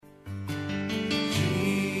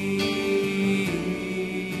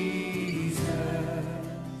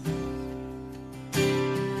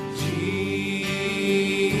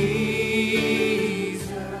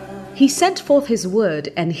He sent forth his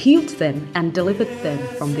word and healed them and delivered them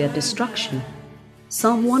from their destruction.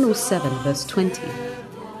 Psalm 107 verse 20.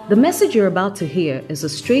 The message you're about to hear is a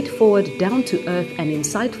straightforward, down-to-earth and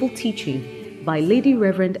insightful teaching by Lady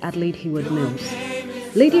Reverend Adelaide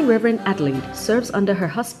Heward-Mills. Lady Reverend Adelaide serves under her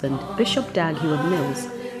husband, Bishop Dag Heward-Mills,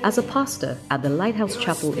 as a pastor at the Lighthouse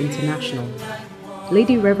Chapel International.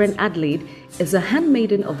 Lady Reverend Adelaide is a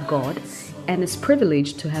handmaiden of God and is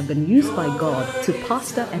privileged to have been used by God to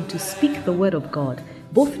pastor and to speak the word of God,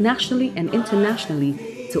 both nationally and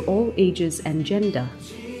internationally, to all ages and gender.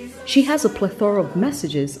 She has a plethora of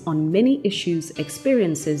messages on many issues,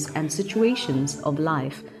 experiences, and situations of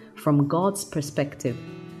life from God's perspective.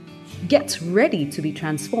 Get ready to be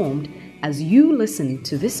transformed as you listen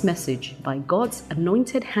to this message by God's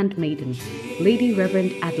anointed handmaiden, Lady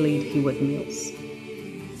Reverend Adelaide Heward-Mills.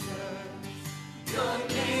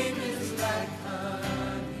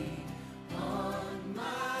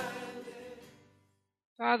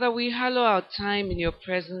 Father, we hallow our time in your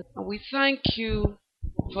presence, and we thank you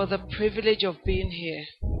for the privilege of being here.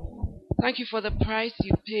 Thank you for the price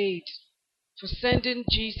you paid for sending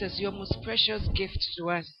Jesus, your most precious gift,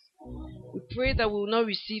 to us. We pray that we will not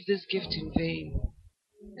receive this gift in vain.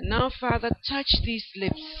 And now, Father, touch these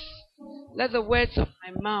lips. Let the words of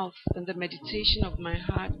my mouth and the meditation of my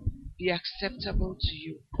heart be acceptable to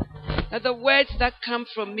you. Let the words that come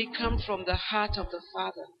from me come from the heart of the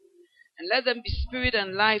Father. And let them be spirit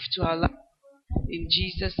and life to our life. In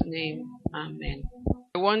Jesus' name, amen.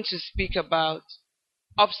 I want to speak about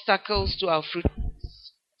obstacles to our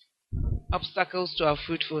fruitfulness. Obstacles to our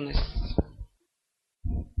fruitfulness.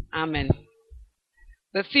 Amen.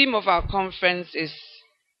 The theme of our conference is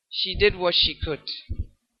She Did What She Could.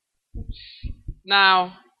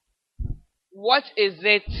 Now, what is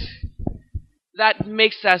it that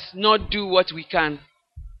makes us not do what we can?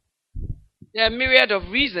 There are a myriad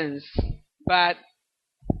of reasons, but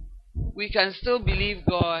we can still believe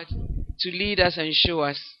God to lead us and show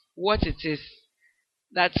us what it is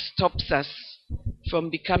that stops us from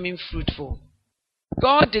becoming fruitful.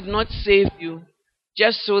 God did not save you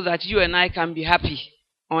just so that you and I can be happy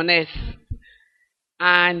on earth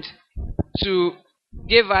and to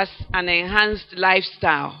give us an enhanced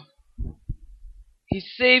lifestyle. He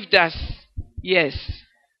saved us, yes,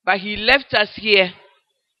 but He left us here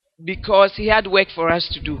because He had work for us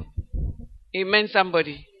to do. Amen,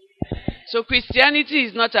 somebody. So Christianity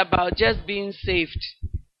is not about just being saved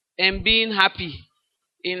and being happy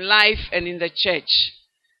in life and in the church.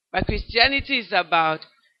 But Christianity is about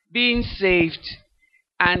being saved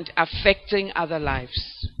and affecting other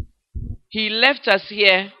lives. He left us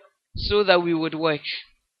here so that we would work.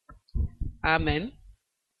 Amen.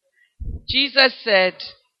 Jesus said,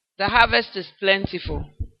 the harvest is plentiful,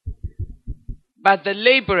 but the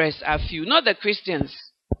laborers are few. Not the Christians,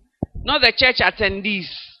 not the church attendees,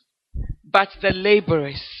 but the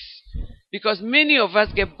laborers. Because many of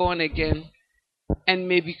us get born again and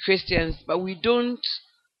may be Christians, but we don't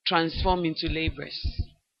transform into laborers.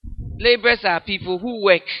 Laborers are people who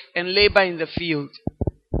work and labor in the field.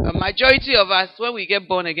 A majority of us, when we get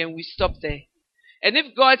born again, we stop there. And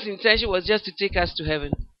if God's intention was just to take us to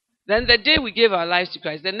heaven, then the day we gave our lives to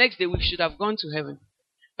Christ, the next day we should have gone to heaven.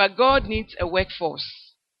 But God needs a workforce.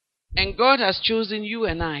 And God has chosen you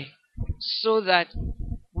and I so that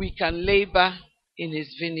we can labor in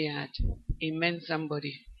His vineyard. Amen,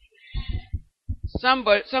 somebody. Some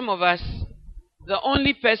of us, the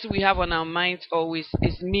only person we have on our minds always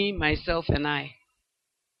is me, myself, and I.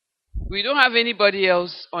 We don't have anybody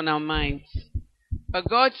else on our minds. But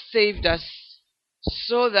God saved us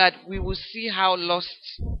so that we will see how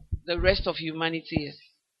lost the rest of humanity is.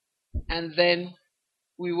 And then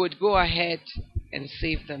we would go ahead and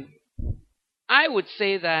save them. I would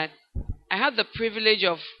say that I had the privilege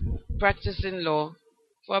of practicing law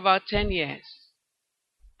for about 10 years.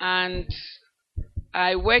 And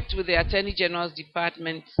I worked with the Attorney General's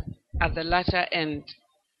Department at the latter end.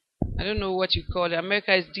 I don't know what you call it.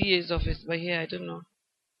 America is DA's office, but here I don't know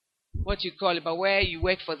what you call it. But where you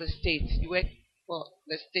work for the state. You work for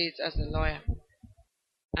the state as a lawyer.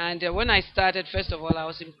 And when I started, first of all, I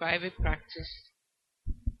was in private practice.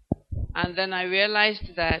 And then I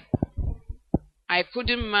realized that I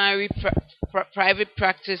couldn't marry private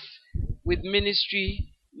practice with ministry,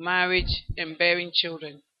 marriage, and bearing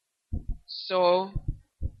children. So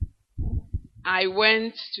I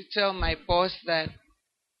went to tell my boss that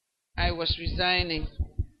I was resigning.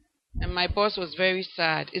 And my boss was very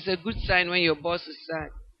sad. It's a good sign when your boss is sad.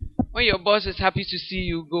 When your boss is happy to see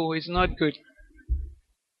you go, it's not good.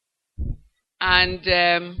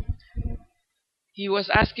 And he was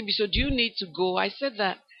asking me, so do you need to go? I said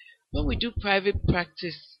that when we do private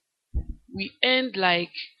practice, we end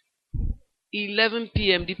like 11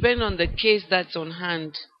 p.m. depending on the case that's on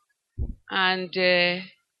hand. And that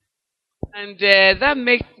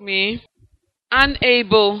makes me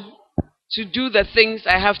unable to do the things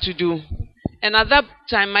I have to do. And at that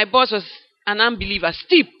time, my boss was an unbeliever,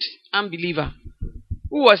 steeped unbeliever,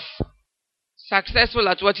 who was successful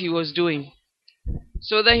at what he was doing.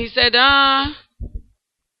 So then he said,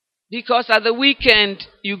 because at the weekend,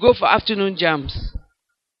 you go for afternoon jams.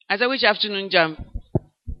 I said, which afternoon jam?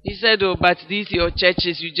 He said, oh, but these your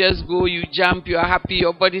churches, you just go, you jump, you are happy,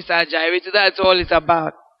 your bodies are gyrated. That's all it's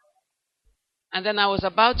about. And then I was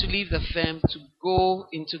about to leave the firm to go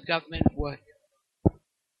into government work.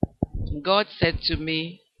 God said to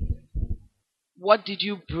me, what did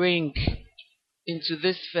you bring into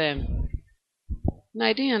this firm? And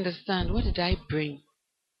I didn't understand. What did I bring?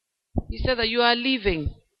 He said that you are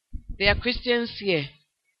leaving. There are Christians here.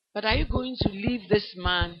 But are you going to leave this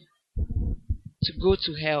man to go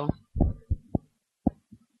to hell?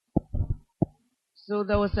 So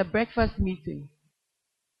there was a breakfast meeting.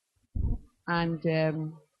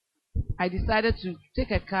 And I decided to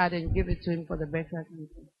take a card and give it to him for the breakfast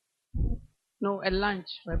meeting. No, a lunch.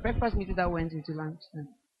 For a breakfast meeting that went into lunchtime.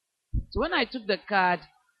 So when I took the card,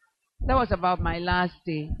 that was about my last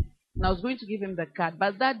day. And I was going to give him the card.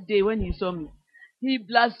 But that day when he saw me, he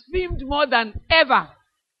blasphemed more than ever.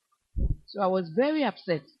 So I was very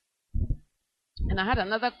upset. And I had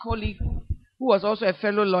another colleague who was also a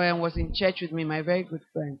fellow lawyer and was in church with me, my very good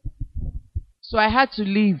friend. So I had to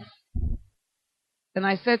leave. And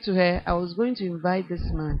I said to her, I was going to invite this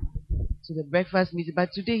man to the breakfast meeting, but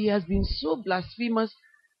today he has been so blasphemous,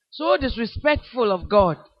 so disrespectful of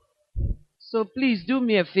God. So please do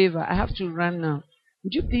me a favor. I have to run now.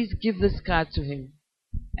 Would you please give this card to him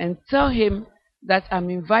and tell him that I'm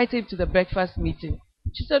inviting him to the breakfast meeting?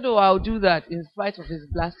 She said, oh, I'll do that in spite of his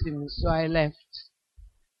blasphemy. So I left.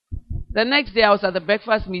 The next day I was at the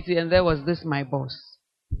breakfast meeting and there was this my boss.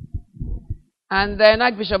 And then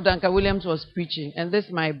Archbishop Duncan Williams was preaching, and this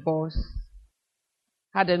my boss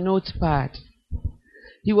had a notepad.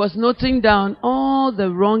 He was noting down all the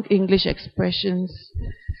wrong English expressions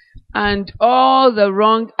and all the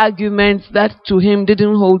wrong arguments that to him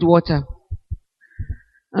didn't hold water.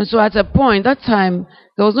 And so at a point, that time,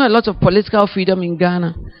 there was not a lot of political freedom in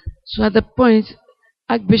Ghana. So at the point,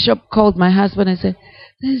 Archbishop called my husband and said,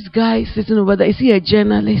 this guy sitting over there, is he a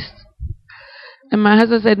journalist? And my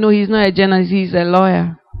husband said, no, he's not a journalist, he's a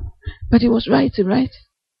lawyer. But he was writing, right?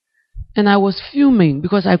 And I was fuming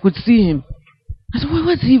because I could see him. I said, well,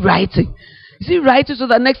 what's he writing? Is he writing so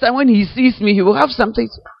that next time when he sees me, he will have something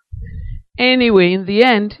to... Anyway, in the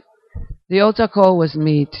end, the altar call was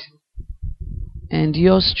made. And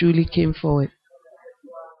yours truly came forward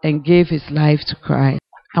and gave his life to Christ.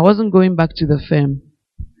 I wasn't going back to the firm.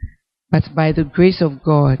 But by the grace of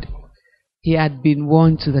God, he had been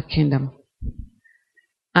won to the kingdom.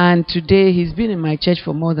 And today he's been in my church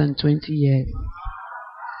for more than 20 years.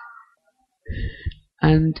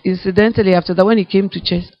 And incidentally, after that, when he came to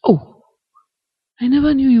church, oh, I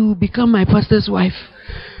never knew you would become my pastor's wife.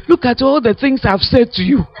 Look at all the things I've said to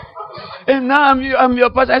you. And now I'm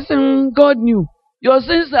your pastor. I said, God knew. Your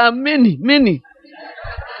sins are many, many.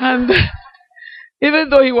 And even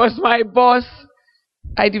though he was my boss,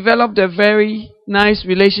 I developed a very nice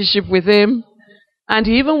relationship with him. And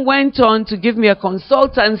he even went on to give me a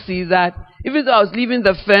consultancy that even though I was leaving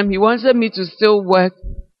the firm, he wanted me to still work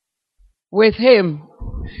with him.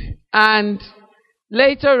 And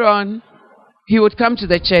later on, he would come to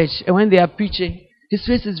the church, and when they are preaching, his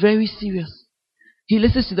face is very serious. He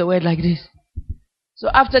listens to the word like this. So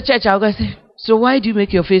after church, I'll go say, so why do you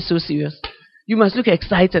make your face so serious? You must look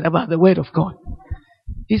excited about the word of God.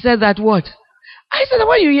 He said that what? I said,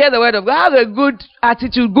 when you hear the word of God, have a good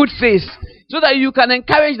attitude, good face, so that you can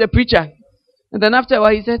encourage the preacher. And then after a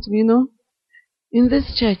while, he said to me, in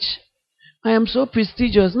this church, I am so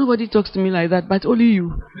prestigious. Nobody talks to me like that, but only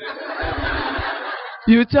you.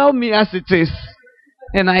 You tell me as it is.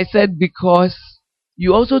 And I said, because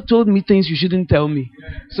you also told me things you shouldn't tell me.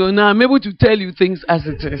 So now I'm able to tell you things as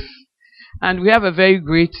it is. And we have a very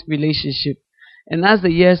great relationship. And as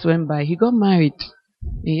the years went by, he got married.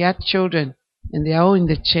 He had children. And they are all in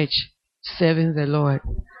the church serving the Lord.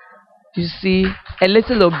 You see, a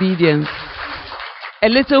little obedience, a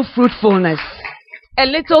little fruitfulness, a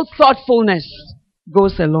little thoughtfulness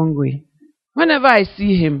goes a long way. Whenever I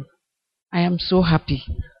see him, I am so happy.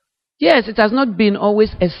 Yes, it has not been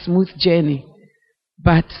always a smooth journey,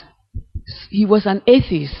 but he was an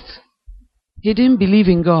atheist. He didn't believe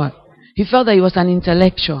in God. He felt that he was an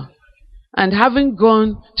intellectual. And having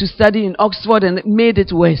gone to study in Oxford and made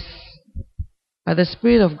it worse, But the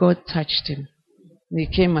Spirit of God touched him. And he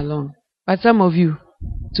came along. But some of you,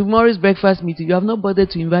 tomorrow's breakfast meeting, you have not bothered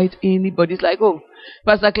to invite anybody. It's like, oh,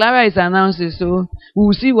 Pastor Clara is announcing, so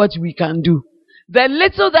we'll see what we can do. The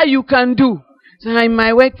little that you can do. So in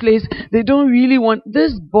my workplace, they don't really want...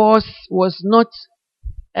 This boss was not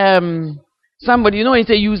somebody, you know, when you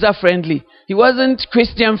say user-friendly. He wasn't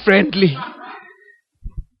Christian-friendly.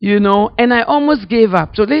 You know, and I almost gave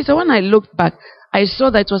up. So later when I looked back, I saw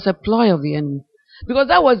that it was a ploy of the enemy. Because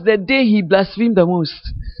that was the day he blasphemed the most.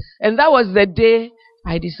 And that was the day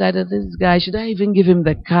I decided, this guy, should I even give him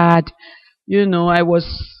the card? You know, I was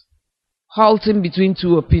halting between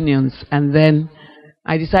two opinions. And then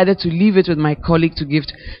I decided to leave it with my colleague to give.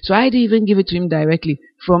 So I didn't even give it to him directly.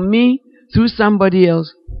 From me, through somebody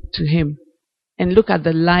else, to him. And look at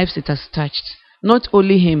the lives it has touched. Not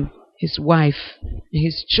only him, his wife, and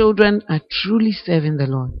his children are truly serving the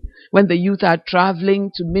Lord. When the youth are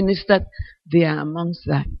traveling to minister, they are amongst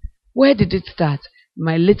that. Where did it start?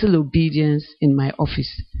 My little obedience in my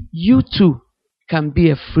office. You too can be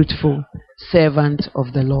a fruitful servant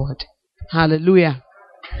of the Lord. Hallelujah.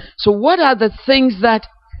 So what are the things that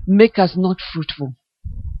make us not fruitful?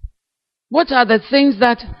 What are the things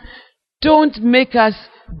that don't make us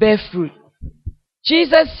bear fruit?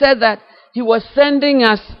 Jesus said that he was sending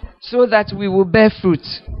us so that we will bear fruit.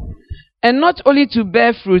 And not only to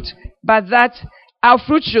bear fruit, but that our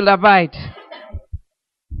fruit should abide.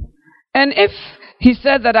 And if he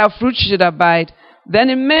said that our fruit should abide,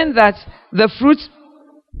 then it meant that the fruit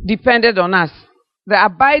depended on us. The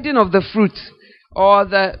abiding of the fruit, or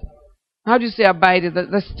the, how do you say abiding?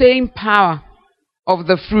 The staying power of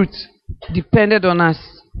the fruit depended on us.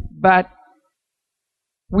 But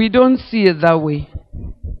we don't see it that way.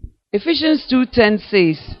 Ephesians 2:10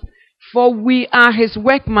 says, for we are his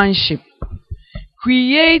workmanship,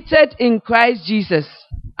 created in Christ Jesus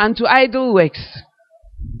unto idle works,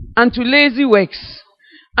 unto lazy works,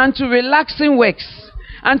 unto relaxing works,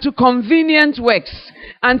 unto convenient works,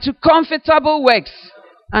 unto comfortable works,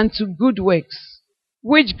 unto good works,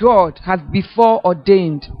 which God hath before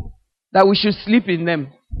ordained that we should sleep in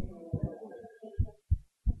them,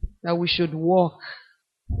 that we should walk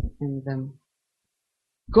in them.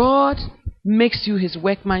 God makes you his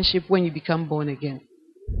workmanship when you become born again.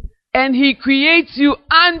 And he creates you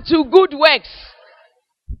unto good works.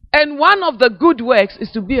 And one of the good works is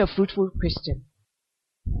to be a fruitful Christian.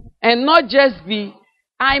 And not just be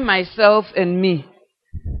I, myself, and me.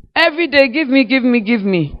 Every day, give me, give me, give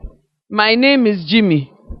me. My name is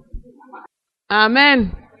Jimmy.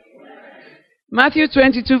 Amen. Matthew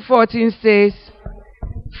 22:14 says,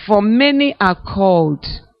 for many are called,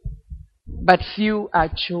 but few are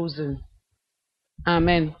chosen.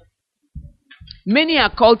 Amen. Many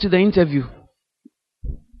are called to the interview,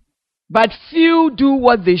 but few do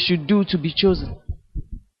what they should do to be chosen.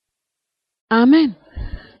 Amen.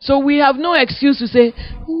 So we have no excuse to say,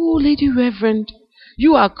 oh, Lady Reverend,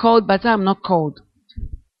 you are called, but I'm not called.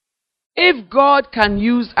 If God can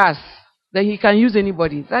use us, then he can use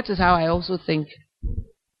anybody. That is how I also think.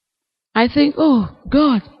 I think, oh,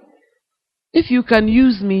 God, if you can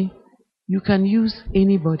use me, you can use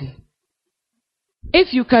anybody.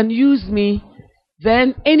 If you can use me,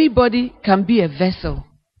 then anybody can be a vessel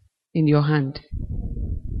in your hand.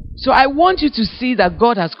 So I want you to see that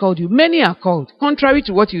God has called you. Many are called, contrary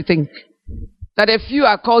to what you think. That a few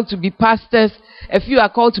are called to be pastors, a few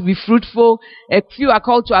are called to be fruitful, a few are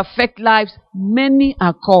called to affect lives. Many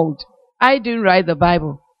are called. I didn't write the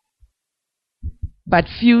Bible. But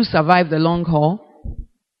few survive the long haul.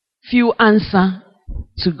 Few answer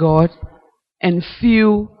to God. And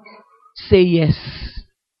few say yes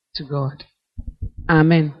to God.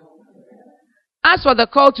 Amen. As for the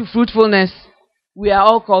call to fruitfulness, we are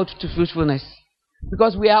all called to fruitfulness.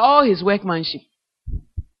 Because we are all his workmanship.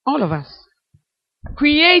 All of us.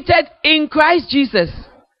 Created in Christ Jesus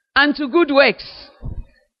unto good works,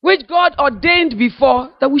 which God ordained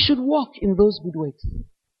before that we should walk in those good works.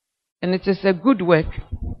 And it is a good work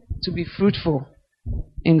to be fruitful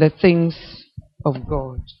in the things of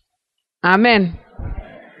God. Amen.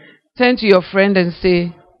 Turn to your friend and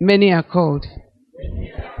say, many are called.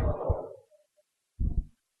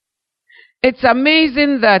 It's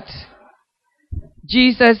amazing that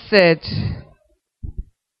Jesus said,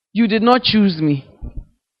 you did not choose me,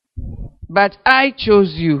 but I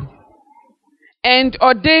chose you and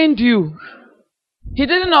ordained you. He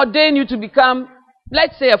didn't ordain you to become,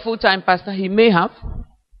 let's say, a full-time pastor. He may have.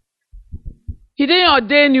 He didn't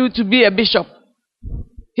ordain you to be a bishop.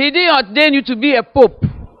 He didn't ordain you to be a pope.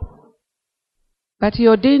 But he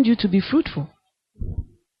ordained you to be fruitful.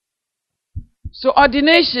 So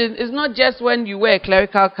ordination is not just when you wear a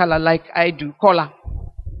clerical collar like I do,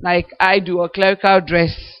 or clerical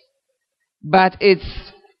dress, but it's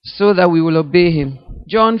so that we will obey him.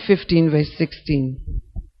 John 15 verse 16.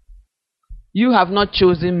 You have not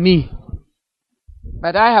chosen me,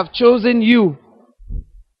 but I have chosen you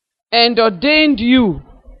and ordained you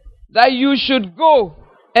that you should go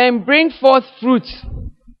and bring forth fruit,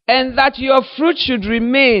 and that your fruit should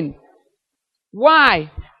remain. Why?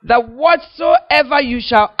 That whatsoever you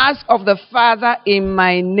shall ask of the Father in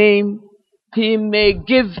my name, he may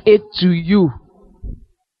give it to you.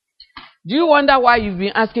 Do you wonder why you've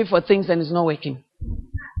been asking for things and it's not working?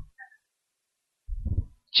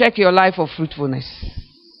 Check your life of fruitfulness.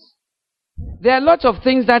 There are lots of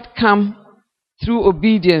things that come through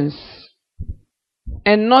obedience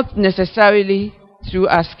and not necessarily through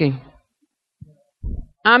asking.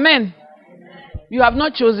 Amen. You have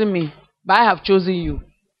not chosen me, but I have chosen you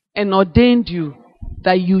and ordained you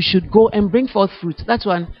that you should go and bring forth fruit. That's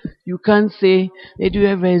one. You can't say,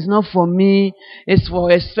 it's not for me, it's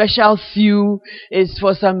for a special few, it's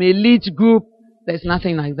for some elite group. There's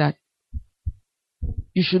nothing like that.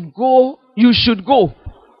 You should go. You should go.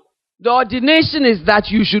 The ordination is that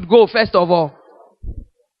you should go, first of all.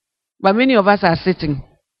 But many of us are sitting.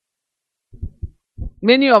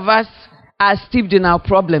 Many of us are steeped in our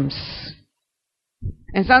problems.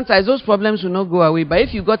 And sometimes those problems will not go away. But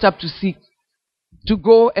if you got up to seek, to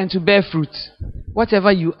go and to bear fruit,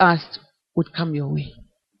 whatever you asked would come your way.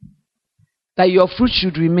 That your fruit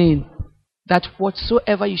should remain. That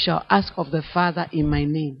whatsoever you shall ask of the Father in my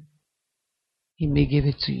name, he may give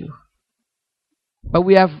it to you. But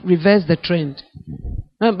we have reversed the trend.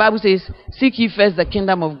 The Bible says, seek ye first the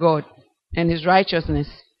kingdom of God and his righteousness,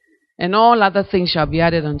 and all other things shall be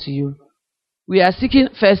added unto you. We are seeking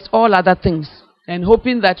first all other things and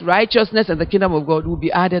hoping that righteousness and the kingdom of God will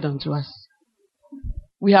be added unto us.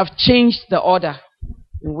 We have changed the order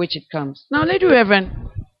in which it comes. Now, Lady Reverend,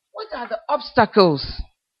 what are the obstacles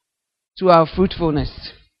to our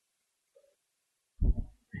fruitfulness?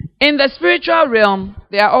 In the spiritual realm,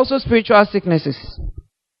 there are also spiritual sicknesses.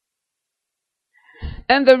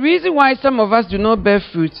 And the reason why some of us do not bear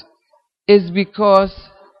fruit is because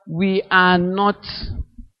we are not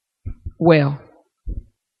well.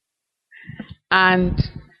 And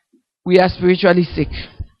we are spiritually sick.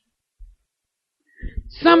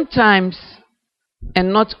 Sometimes,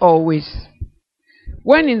 and not always,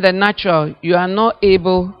 when in the natural you are not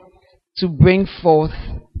able to bring forth,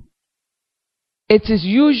 it is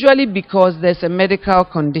usually because there's a medical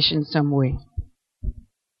condition somewhere.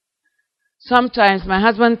 Sometimes my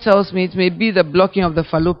husband tells me it may be the blocking of the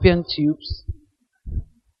fallopian tubes,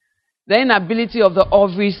 the inability of the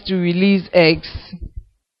ovaries to release eggs,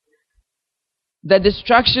 the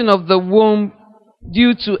destruction of the womb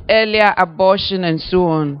due to earlier abortion, and so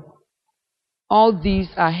on. All these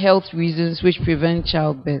are health reasons which prevent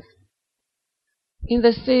childbirth. In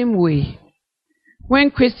the same way,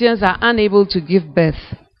 when Christians are unable to give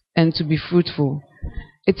birth and to be fruitful,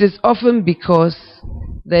 it is often because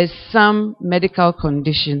there is some medical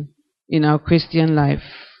condition in our Christian life.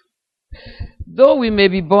 Though we may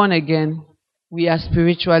be born again, we are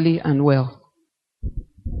spiritually unwell.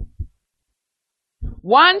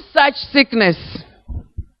 One such sickness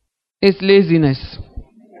is laziness.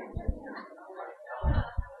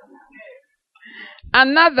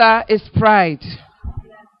 Another is pride.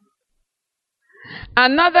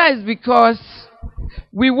 Another is because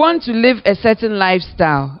we want to live a certain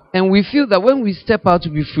lifestyle and we feel that when we step out to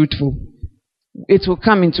be fruitful, it will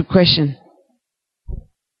come into question.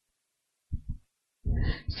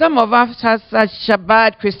 Some of us have such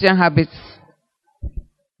bad Christian habits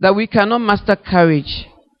that we cannot muster courage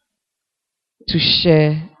to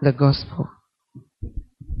share the gospel.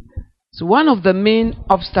 So one of the main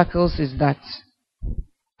obstacles is that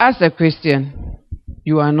as a Christian,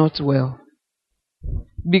 you are not well.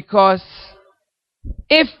 Because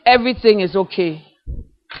if everything is okay,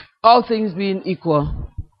 all things being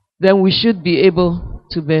equal, then we should be able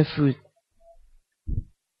to bear fruit.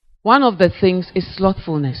 One of the things is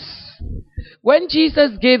slothfulness. When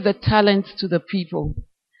Jesus gave the talents to the people,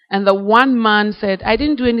 and the one man said, I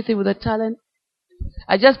didn't do anything with the talent.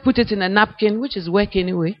 I just put it in a napkin, which is work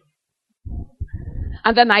anyway.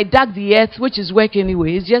 And then I dug the earth, which is work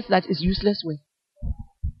anyway. It's just that it's useless work.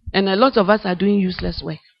 And a lot of us are doing useless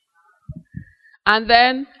work. And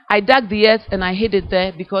then I dug the earth and I hid it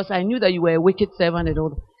there because I knew that you were a wicked servant and all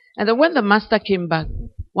that. And then when the master came back,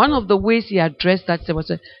 one of the ways he addressed that servant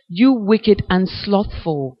was, you wicked and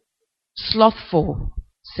slothful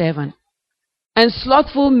servant. And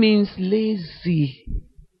slothful means lazy.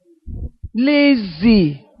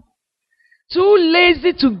 Lazy. Too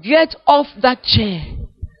lazy to get off that chair.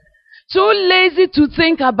 Too lazy to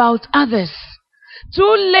think about others.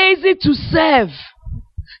 Too lazy to serve.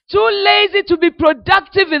 Too lazy to be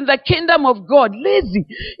productive in the kingdom of God. Lazy.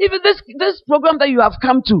 Even this program that you have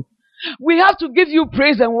come to, we have to give you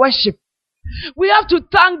praise and worship. We have to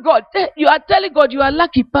thank God. You are telling God, you are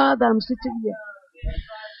lucky, Pa, that I'm sitting here.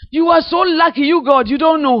 You are so lucky, you God, you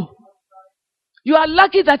don't know. You are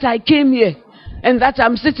lucky that I came here and that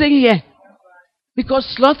I'm sitting here. Because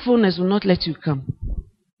slothfulness will not let you come.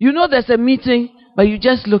 You know there's a meeting, but you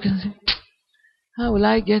just look and say, how will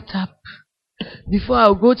I get up? Before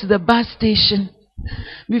I'll go to the bus station,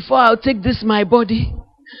 before I'll take this my body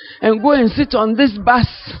and go and sit on this bus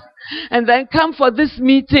and then come for this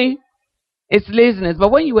meeting. It's laziness.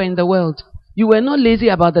 But when you were in the world, you were not lazy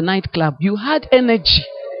about the nightclub. You had energy.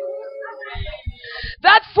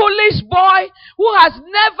 That foolish boy who has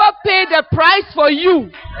never paid a price for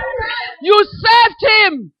you, you served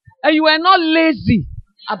him and you were not lazy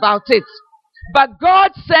about it. But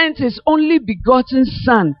God sent his only begotten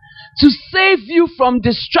Son to save you from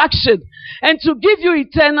destruction and to give you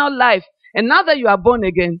eternal life. And now that you are born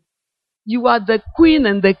again, you are the queen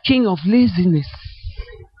and the king of laziness,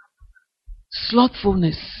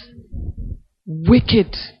 slothfulness,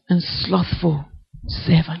 wicked and slothful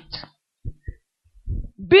servant.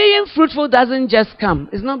 Being fruitful doesn't just come.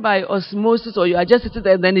 It's not by osmosis or you are just sitting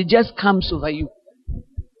there and then it just comes over you.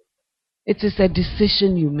 It is a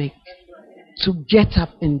decision you make to get up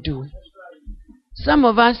and do it. Some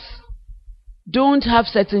of us don't have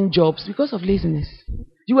certain jobs because of laziness.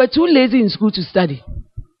 You were too lazy in school to study.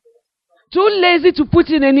 Too lazy to put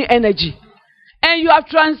in any energy. And you have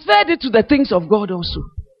transferred it to the things of God also.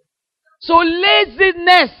 So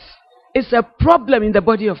laziness is a problem in the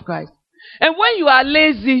body of Christ. And when you are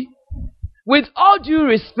lazy, with all due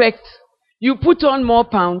respect, you put on more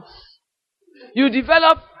pounds. You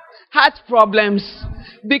develop heart problems.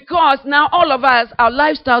 Because now all of us, our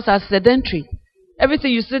lifestyles are sedentary.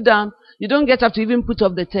 Everything you sit down, you don't get up to even put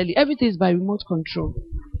up the telly. Everything is by remote control.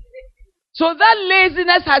 So that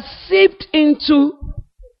laziness has seeped into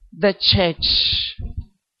the church.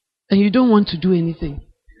 And you don't want to do anything.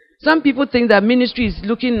 Some people think that ministry is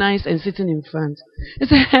looking nice and sitting in front. They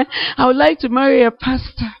say, I would like to marry a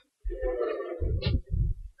pastor.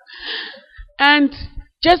 And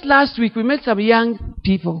just last week, we met some young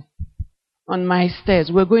people on my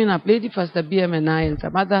stairs. We're going up, Lady Pastor BM and I and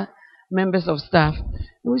some other members of staff.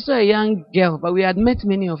 And we saw a young girl, but we had met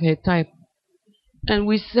many of her type. And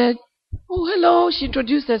we said, oh, hello. She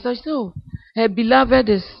introduced herself. She said, oh, her beloved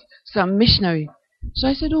is some missionary. So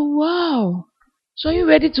I said, oh, wow. So are you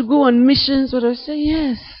ready to go on missions? But I said,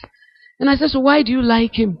 yes. And I said, so why do you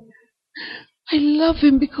like him? I love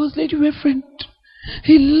him because, Lady Reverend,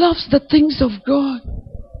 he loves the things of God.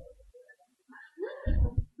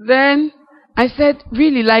 Then I said,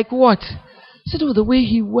 really, like what? I said, oh, the way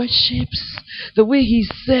he worships, the way he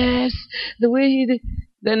says, the way he...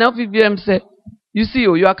 Then LPBM said, you see,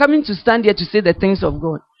 oh, you are coming to stand here to say the things of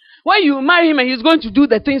God. When you marry him and he's going to do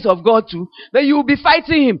the things of God too, then you will be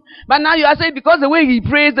fighting him. But now you are saying because the way he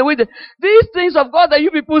prays, these things of God that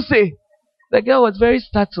you people say. The girl was very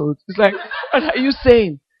startled. It's like, what are you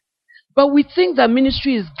saying? But we think that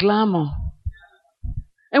ministry is glamour.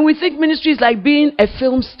 And we think ministry is like being a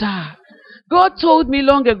film star. God told me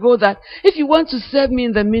long ago that if you want to serve me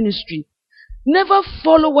in the ministry, never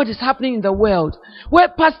follow what is happening in the world, where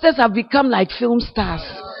pastors have become like film stars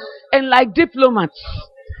and like diplomats.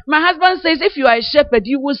 My husband says, if you are a shepherd,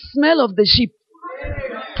 you will smell of the sheep.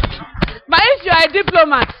 But if you are a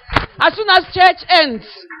diplomat, as soon as church ends,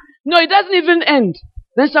 no, it doesn't even end.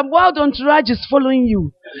 Then some wild entourage is following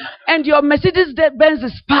you. And your Mercedes-Benz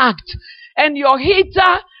is parked. And your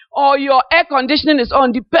heater or your air conditioning is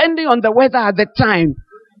on, depending on the weather at the time.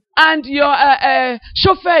 And your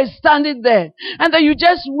chauffeur is standing there. And then you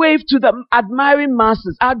just wave to the admiring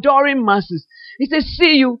masses, adoring masses. He says,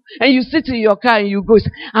 see you. And you sit in your car and you go,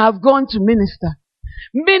 I have gone to minister.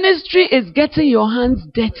 Ministry is getting your hands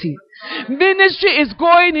dirty. Ministry is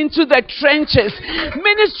going into the trenches.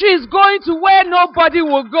 Ministry is going to where nobody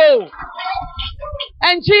will go.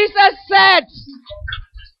 And Jesus said,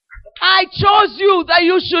 I chose you that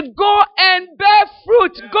you should go and bear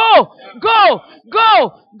fruit. Go, go,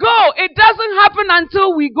 go, go. It doesn't happen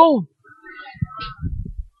until we go.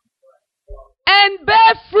 And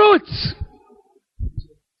bear fruit.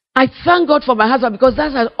 I thank God for my husband because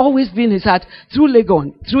that has always been his heart through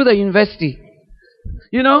Legon, through the university.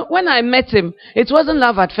 You know, when I met him, it wasn't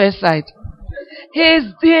love at first sight. His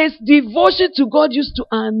devotion to God used to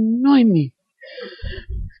annoy me.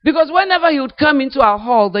 Because whenever he would come into our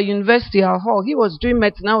hall, the university, our hall, he was doing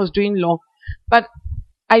medicine, I was doing law. But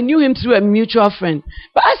I knew him through a mutual friend.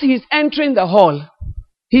 But as he's entering the hall,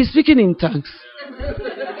 he's speaking in tongues.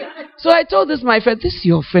 So I told this my friend, this is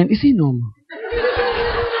your friend. Is he normal?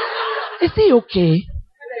 Is he okay?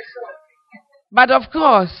 But of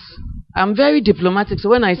course, I'm very diplomatic. So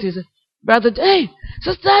when I say, brother, hey,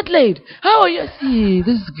 Sister Adelaide, how are you? See,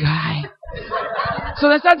 this guy. So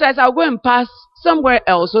then sometimes I'll go and pass somewhere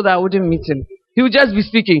else so that I wouldn't meet him. He would just be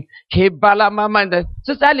speaking. Hey, Bala Mama, and then,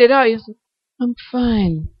 Sister Adelaide, how are you? I'm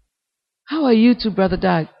fine. How are you too, Brother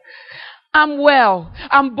Dag? I'm well.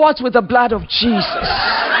 I'm bought with the blood of Jesus.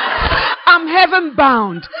 I'm heaven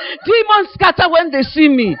bound. Demons scatter when they see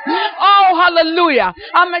me. Oh, hallelujah.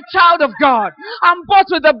 I'm a child of God. I'm bought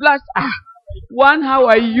with the blood. One, how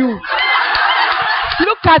are you?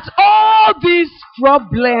 Look at all these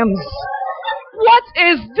problems. What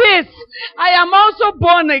is this? I am also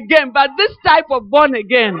born again, but this type of born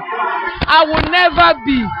again, I will never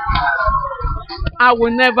be. I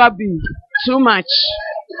will never be. Too much.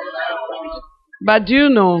 But do you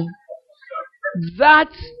know, that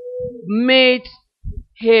made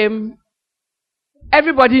him,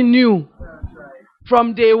 everybody knew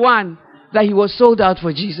from day one that he was sold out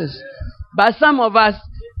for Jesus. But some of us,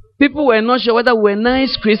 people were not sure whether we were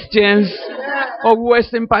nice Christians or we were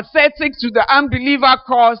sympathetic to the unbeliever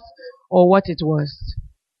cause or what it was.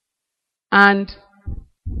 And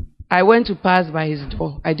I went to pass by his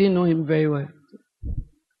door. I didn't know him very well.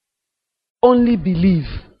 Only believe.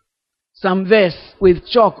 Some verse with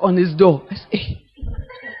chalk on his door. I say, hey,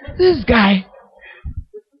 this guy,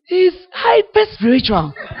 he's hyper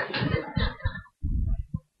spiritual.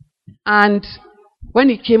 And when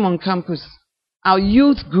he came on campus, our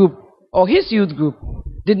youth group, or his youth group,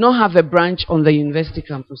 did not have a branch on the university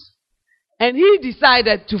campus. And he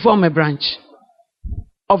decided to form a branch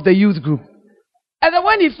of the youth group. And then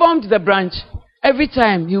when he formed the branch, every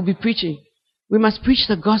time he'll be preaching, we must preach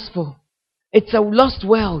the gospel. It's a lost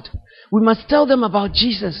world. We must tell them about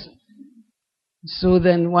Jesus. So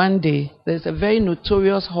then one day, there's a very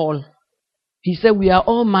notorious hall. He said, we are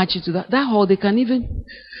all marching to that hall. They can even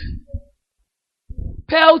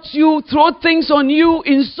pelt you, throw things on you,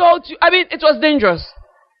 insult you. I mean, it was dangerous.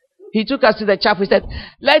 He took us to the chapel. He said,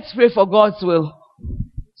 let's pray for God's will.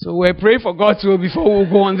 So we're praying for God's will before we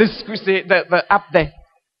go on this crusade, up there.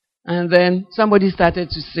 And then somebody started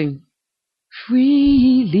to sing.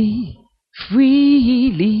 Freely,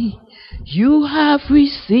 freely, you have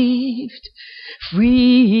received.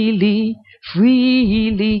 Freely,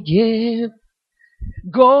 freely give.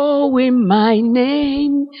 Go in my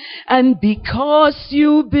name, and because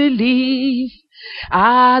you believe,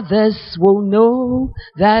 others will know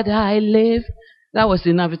that I live. That was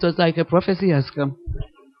enough. It was like a prophecy has come.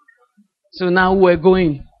 So now we're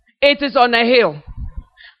going. It is on a hill.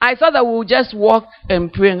 I thought that we would just walk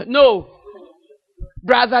and pray. No.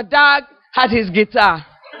 Brother Dag had his guitar.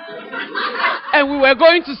 And we were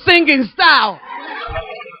going to sing in style.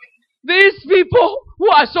 These people who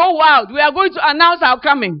are so wild, we are going to announce our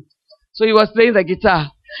coming. So he was playing the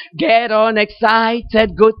guitar. Get on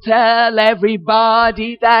excited, go tell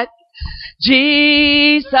everybody that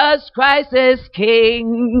Jesus Christ is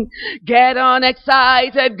King. Get on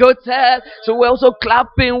excited, go tell. So we're also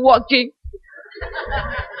clapping, walking.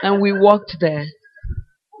 And we walked there.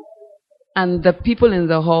 And the people in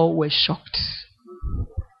the hall were shocked.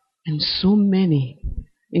 And so many,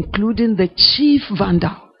 including the chief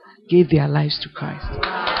vandal, gave their lives to Christ.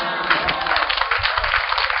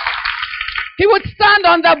 He would stand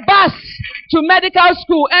on the bus to medical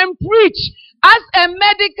school and preach as a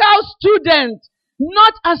medical student,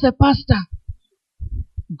 not as a pastor.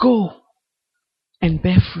 Go and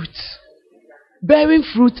bear fruit. Bearing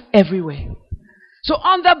fruit everywhere. So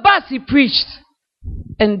on the bus he preached.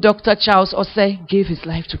 And Dr. Charles Osei gave his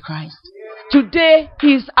life to Christ. Today,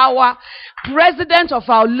 he's our president of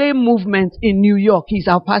our lay movement in New York. He's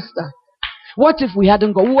our pastor. What if we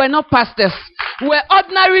hadn't gone? We were not pastors. We were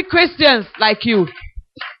ordinary Christians like you.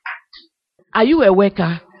 Are you a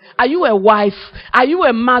worker? Are you a wife? Are you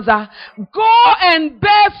a mother? Go and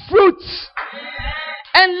bear fruit.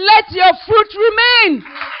 And let your fruit remain.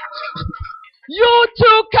 You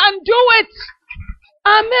too can do it.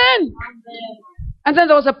 Amen. And then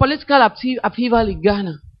there was a political upheaval in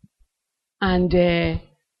Ghana. And the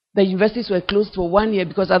universities were closed for 1 year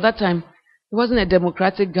because at that time, it wasn't a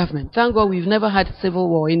democratic government. Thank God we've never had civil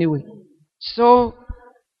war anyway. So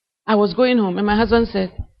I was going home and my husband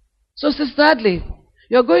said, so Sister Adley,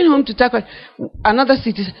 you're going home to Takwa, another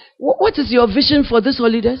city. What is your vision for this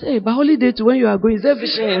holiday? I said, hey, but holiday to when you are going, is there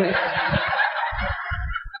vision in it?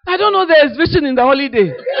 I don't know there is vision in the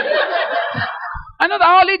holiday. I know the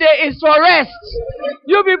holiday is for rest.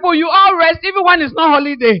 You people, you all rest even when it's not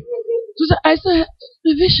holiday. So I said,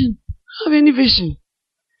 a vision. I have any vision.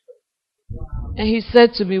 And he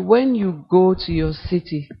said to me, when you go to your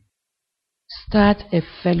city, start a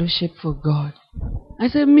fellowship for God. I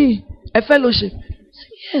said, me, a fellowship? He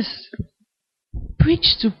said, yes.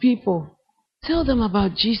 Preach to people. Tell them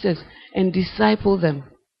about Jesus and disciple them.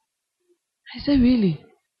 I said, really?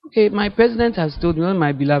 Okay, my president has told me,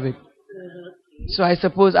 my beloved. So I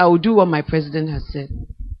suppose I will do what my president has said.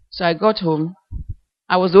 So I got home.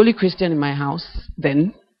 I was the only Christian in my house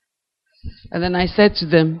then. And then I said to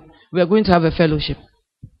them, we are going to have a fellowship.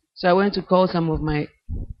 So I went to call some of my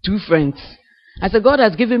 2 friends. I said, God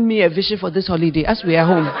has given me a vision for this holiday as we are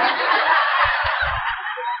home.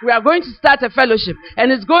 We are going to start a fellowship.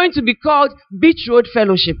 And it's going to be called Beach Road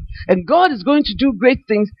Fellowship. And God is going to do great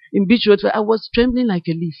things in Beach Road. I was trembling like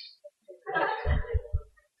a leaf.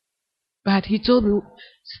 But he told me,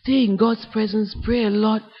 stay in God's presence, pray a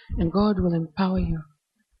lot, and God will empower you.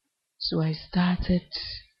 So I started,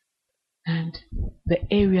 and the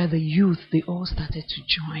area, the youth, they all started to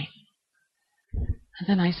join. And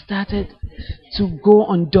then I started to go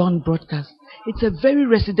on dawn broadcast. It's a very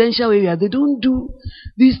residential area. They don't do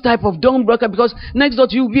this type of dawn broadcast because next door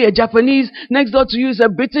to you will be a Japanese, next door to you is a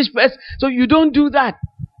British person, so you don't do that.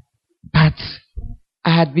 But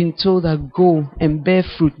I had been told that go and bear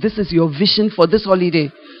fruit. This is your vision for this holiday.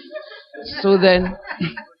 So then,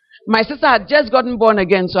 my sister had just gotten born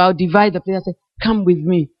again, so I'll divide the place. I said, come with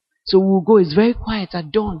me. So we'll go. It's very quiet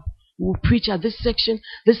at dawn. We'll preach at this section,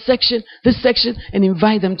 this section, this section, and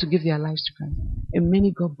invite them to give their lives to Christ. And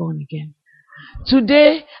many got born again.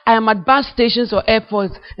 Today, I am at bus stations or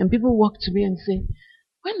airports, and people walk to me and say,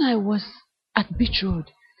 when I was at Beach Road,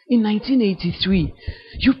 in 1983,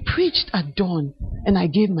 you preached at dawn and I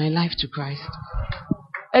gave my life to Christ.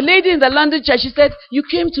 A lady in the London church, she said, you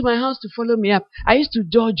came to my house to follow me up. I used to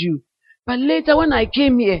dodge you. But later when I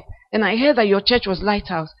came here and I heard that your church was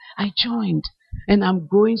Lighthouse, I joined and I'm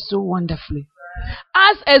growing so wonderfully.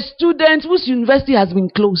 As a student whose university has been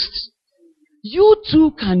closed, you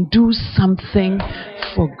too can do something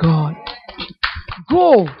for God.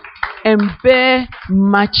 Go and bear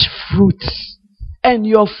much fruit. And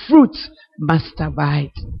your fruit must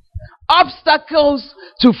abide. Obstacles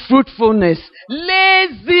to fruitfulness.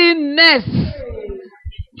 Laziness.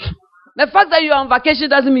 The fact that you are on vacation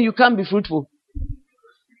doesn't mean you can't be fruitful.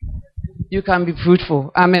 You can be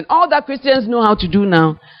fruitful. Amen. All that Christians know how to do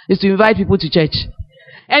now is to invite people to church.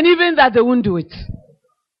 And even that, they won't do it.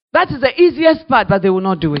 That is the easiest part, but they will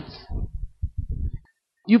not do it.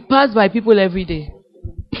 You pass by people every day.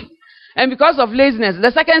 And because of laziness,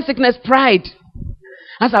 the second sickness, pride.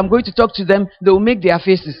 As I'm going to talk to them, they will make their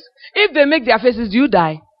faces. If they make their faces, you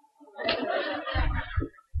die.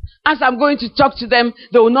 As I'm going to talk to them,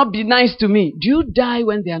 they will not be nice to me. Do you die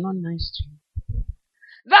when they are not nice to you?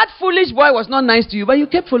 That foolish boy was not nice to you, but you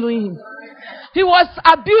kept following him. He was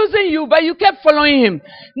abusing you, but you kept following him.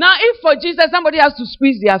 Now, if for Jesus somebody has to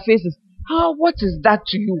squeeze their faces, what is that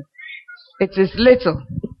to you? It is little.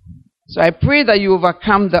 So I pray that you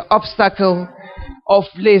overcome the obstacle of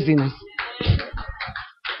laziness.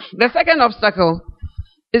 The second obstacle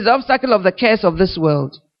is the obstacle of the cares of this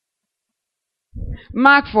world.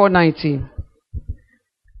 Mark 4:19.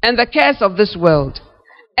 And the cares of this world,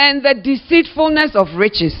 and the deceitfulness of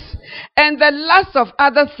riches, and the lust of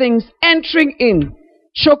other things entering in,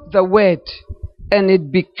 choke the word, and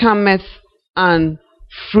it becometh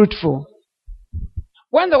unfruitful.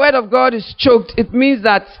 When the word of God is choked, it means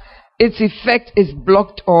that its effect is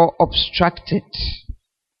blocked or obstructed.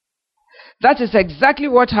 That is exactly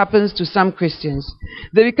what happens to some Christians.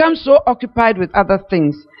 They become so occupied with other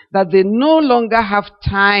things that they no longer have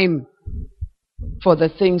time for the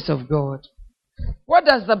things of God. What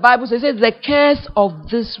does the Bible say? It says the cares of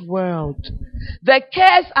this world. The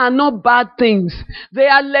cares are not bad things. They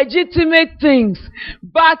are legitimate things,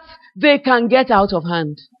 but they can get out of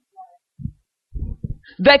hand.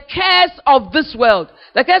 The cares of this world.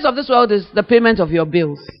 The cares of this world is the payment of your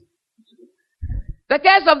bills. The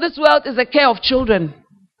cares of this world is the care of children.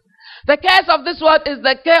 The cares of this world is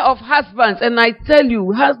the care of husbands. And I tell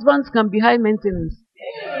you, husbands can be high maintenance.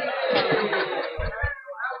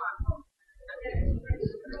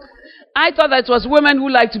 I thought that it was women who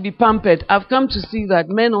like to be pampered. I've come to see that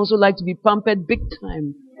men also like to be pampered big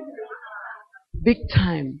time. Big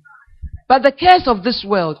time. But the cares of this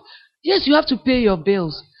world, yes, you have to pay your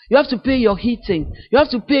bills. You have to pay your heating. You have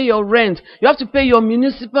to pay your rent. You have to pay your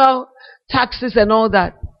municipal taxes and all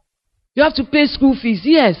that. You have to pay school fees,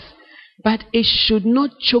 yes. But it should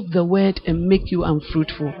not choke the word and make you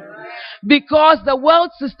unfruitful. Because the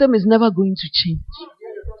world system is never going to change.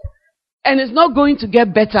 And it's not going to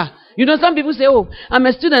get better. You know, some people say, oh, I'm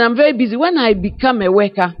a student, I'm very busy. When I become a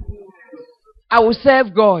worker, I will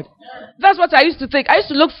serve God. That's what I used to think. I used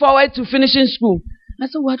to look forward to finishing school. I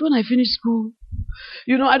said, what, when I finish school?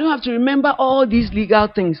 You know, I don't have to remember all these legal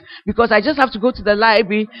things because I just have to go to the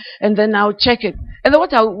library and then I'll check it. And then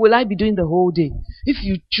what will I be doing the whole day? If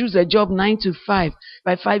you choose a job 9 to 5,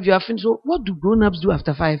 by 5 you are finished. So what do grown-ups do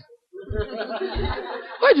after 5?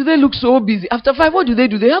 Why do they look so busy? After 5, what do? They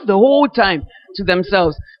have the whole time to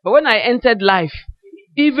themselves. But when I entered life,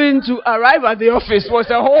 even to arrive at the office was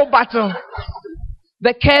a whole battle.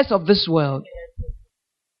 The cares of this world.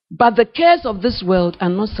 But the cares of this world are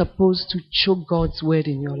not supposed to choke God's word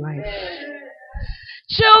in your life.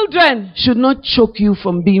 Children should not choke you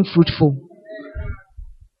from being fruitful.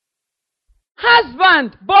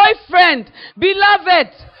 Husband, boyfriend, beloved.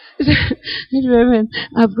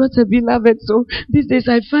 I've got a beloved, so these days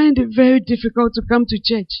I find it very difficult to come to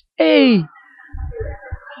church. Hey!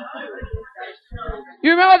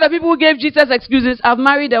 You remember the people who gave Jesus excuses? I've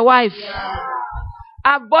married a wife.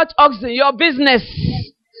 I've bought oxen, your business.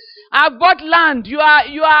 I've bought land. You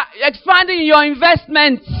are expanding your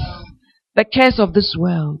investments. The cares of this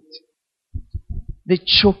world, they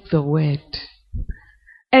choke the word.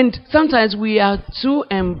 And sometimes we are too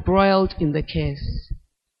embroiled in the cares.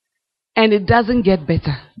 And it doesn't get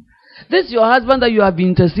better. This your husband that you have been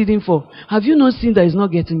interceding for. Have you not seen that it's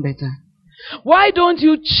not getting better? Why don't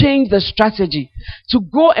you change the strategy to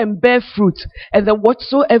go and bear fruit, and then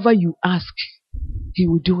whatsoever you ask, he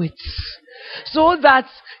will do it, so that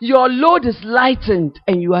your load is lightened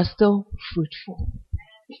and you are still fruitful.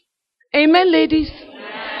 Amen, ladies?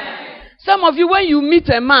 Amen. Some of you, when you meet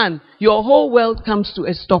a man, your whole world comes to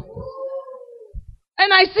a stop.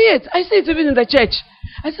 And I see it even in the church.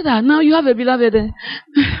 I said, now you have a beloved.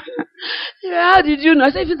 How did you know? I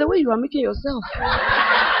said, it's the way you are making yourself.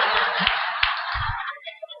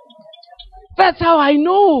 That's how I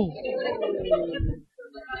know.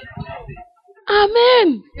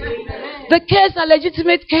 Amen. The cares are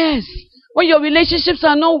legitimate cares. When your relationships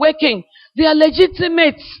are not working, they are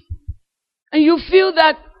legitimate. And you feel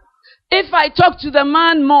that if I talk to the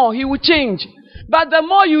man more, he will change. But the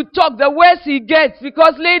more you talk, the worse he gets.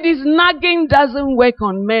 Because ladies, nagging doesn't work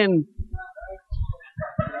on men.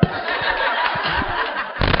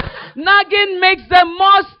 Nagging makes them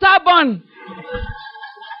more stubborn.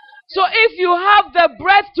 So if you have the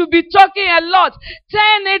breath to be talking a lot,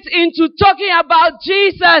 turn it into talking about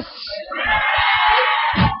Jesus.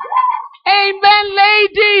 Amen,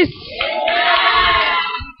 ladies.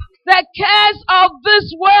 The cares of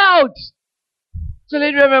this world. So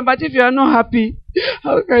ladies, remember, but if you are not happy,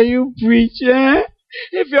 how can you preach? Eh?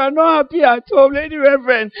 If you are not happy at home, Lady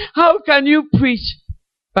Reverend, how can you preach?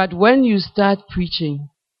 But when you start preaching,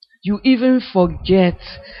 you even forget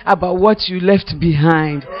about what you left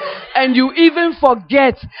behind. And you even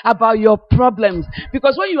forget about your problems.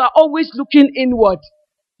 Because when you are always looking inward,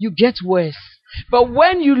 you get worse. But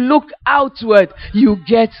when you look outward, you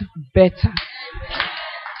get better.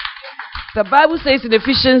 The Bible says in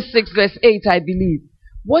Ephesians 6 verse 8, I believe,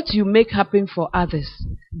 what you make happen for others,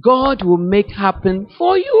 God will make happen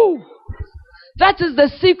for you. That is the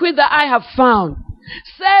secret that I have found.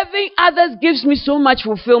 Serving others gives me so much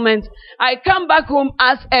fulfillment. I come back home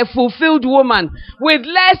as a fulfilled woman with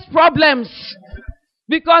less problems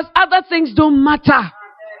because other things don't matter.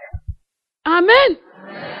 Amen.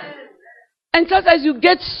 And sometimes you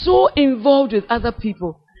get so involved with other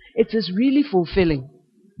people, it is really fulfilling.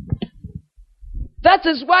 That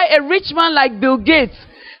is why a rich man like Bill Gates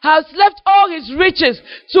has left all his riches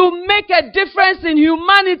to make a difference in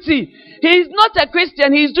humanity. He is not a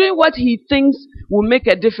Christian. He is doing what he thinks will make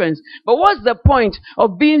a difference. But what's the point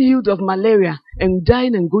of being healed of malaria and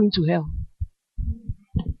dying and going to hell?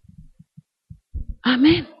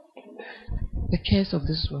 Amen. The cares of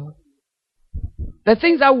this world. The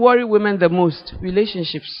things that worry women the most,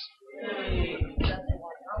 relationships.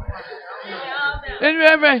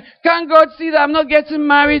 Can God see that I'm not getting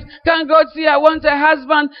married? Can God see I want a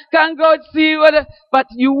husband? Can God see what? But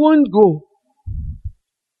you won't go.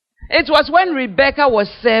 It was when Rebecca was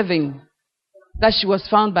serving that she was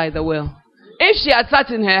found by the well. If she had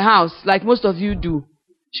sat in her house, like most of you do,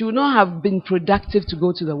 she would not have been productive to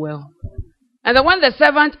go to the well. And then when the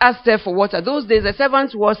servant asked her for water, those days the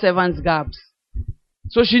servants wore servants' garbs.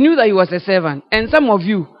 So she knew that he was a servant. And some of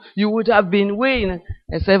you, you would have been weighing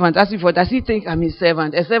a servant, asking for, does he think I'm his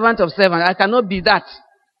servant? A servant of servant. I cannot be that.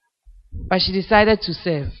 But she decided to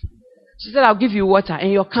serve. She said, I'll give you water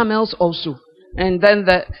and your camels also. And then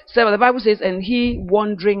the Bible says, and he,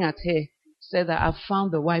 wondering at her, said that I've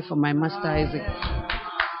found the wife of my master Isaac.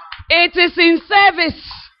 It is in service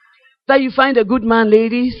that you find a good man,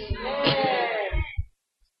 ladies?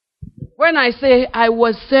 When I say I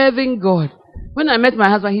was serving God, when I met my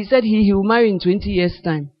husband, he said he will marry in 20 years'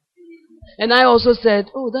 time. And I also said,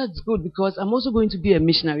 oh, that's good because I'm also going to be a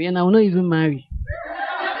missionary and I will not even marry.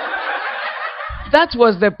 That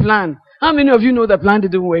was the plan. How many of you know the plan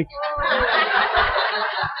didn't work?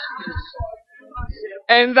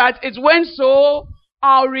 And that it went so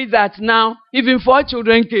awry that now even 4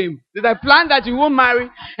 children came. The plan that you won't marry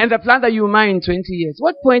and the plan that you will marry in 20 years.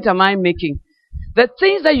 What point am I making? The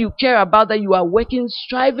things that you care about, that you are working,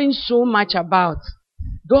 striving so much about,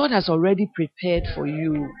 God has already prepared for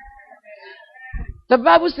you. The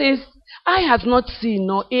Bible says, eye hath not seen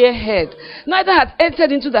nor ear heard, neither hath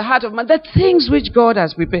entered into the heart of man the things which God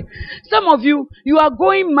has prepared. Some of you, you are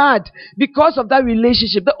going mad because of that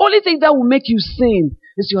relationship. The only thing that will make you sin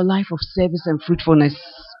is your life of service and fruitfulness.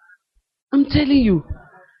 I'm telling you.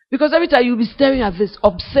 Because every time you'll be staring at this,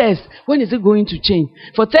 obsessed. When is it going to change?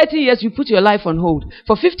 For 30 years, you put your life on hold.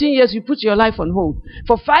 For 15 years, you put your life on hold.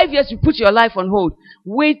 For 5 years, you put your life on hold,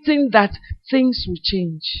 waiting that things will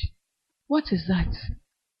change. What is that?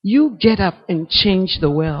 You get up and change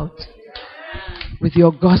the world with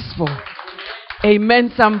your gospel.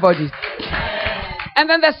 Amen, somebody. And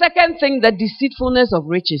then the second thing, the deceitfulness of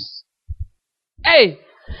riches. Hey,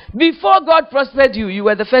 before God prospered you, you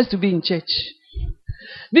were the first to be in church.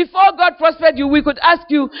 Before God prospered you, we could ask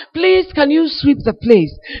you, please, can you sweep the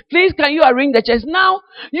place? Please, can you arrange the chairs? Now,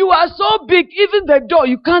 you are so big, even the door,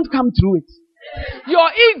 you can't come through it. Your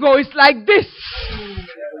ego is like this.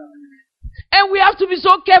 And we have to be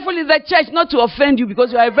so careful in the church not to offend you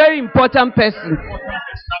because you are a very important person.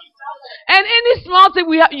 And any small thing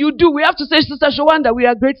you do, we have to say, Sister Shawanda, we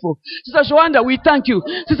are grateful. Sister Shawanda, we thank you.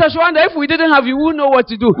 Sister Shawanda, if we didn't have you, we wouldn't know what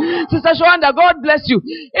to do. Sister Shawanda, God bless you.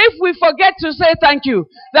 If we forget to say thank you,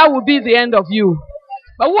 that will be the end of you.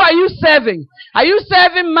 But who are you serving? Are you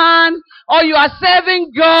serving man or you are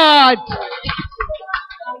serving God?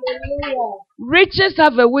 Riches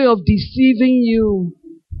have a way of deceiving you.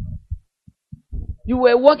 You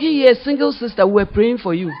were walking here, a single sister, we were praying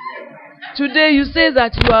for you. Today you say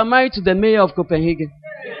that you are married to the mayor of Copenhagen.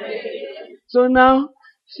 So now,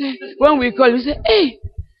 when we call you, say, hey,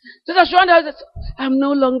 Sister Shawanda, I'm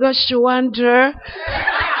no longer Shawanda.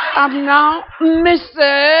 I'm now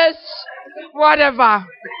Mrs. Whatever.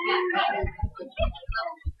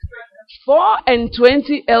 4 and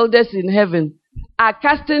 20 elders in heaven are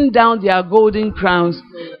casting down their golden crowns.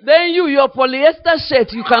 Then you, your polyester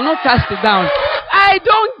shirt, you cannot cast it down. I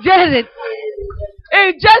don't get it.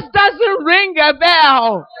 It just doesn't ring a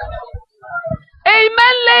bell.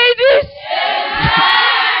 Amen, ladies?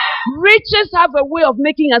 Riches have a way of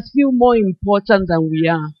making us feel more important than we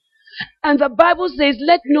are. And the Bible says,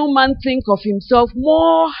 let no man think of himself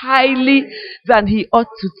more highly than he ought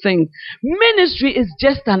to think. Ministry is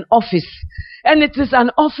just an office. And it is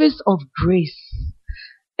an office of grace.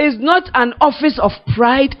 It's not an office of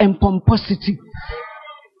pride and pomposity.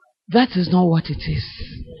 That is not what it is.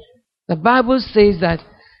 The Bible says that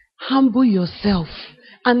humble yourself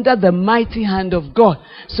under the mighty hand of God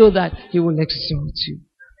so that He will exalt you.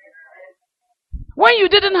 When you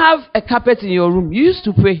didn't have a carpet in your room, you used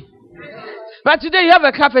to pray. But today you have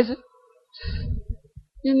a carpet.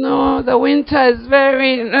 You know, the winter is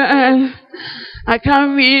very... I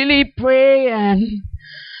can't really pray. And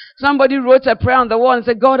somebody wrote a prayer on the wall and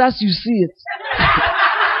said, God, as you see it.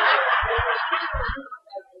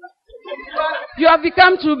 You have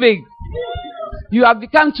become too big. You have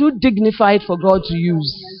become too dignified for God to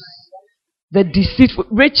use. The deceitful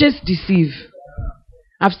riches deceive.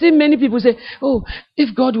 I've seen many people say, oh,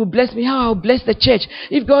 if God will bless me, how I'll bless the church.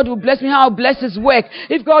 If God will bless me, how I'll bless His work.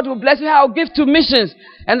 If God will bless me, how I'll give to missions.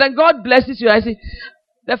 And then God blesses you. I say,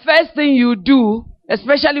 the first thing you do,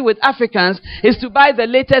 especially with Africans, is to buy the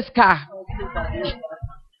latest car.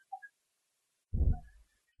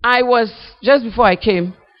 Just before I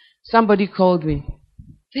came, somebody called me.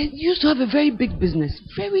 They used to have a very big business,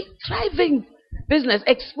 very thriving business,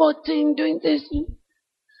 exporting, doing this.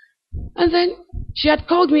 And then she had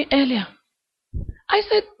called me earlier. I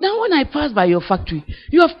said, now when I pass by your factory,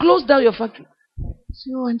 you have closed down your factory. She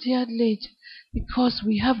said, oh, Auntie Adelaide, because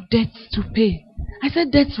we have debts to pay. I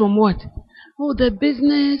said, debts from what? Oh, the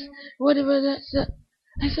business, whatever that.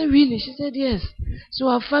 I said, really? She said, yes. So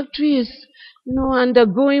our factory is,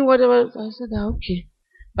 undergoing whatever. I said, okay.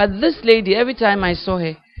 But this lady, every time I saw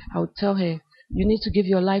her, I would tell her, you need to give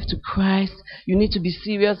your life to Christ. You need to be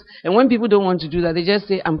serious. And when people don't want to do that, they just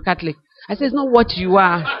say, I'm Catholic. I say, it's not what you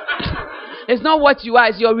are. It's not what you are.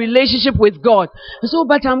 It's your relationship with God. I said, oh,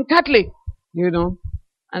 but I'm Catholic.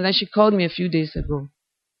 And then she called me a few days ago.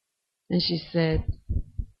 And she said,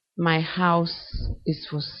 my house is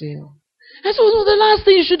for sale. I said, no, the last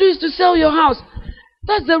thing you should do is to sell your house.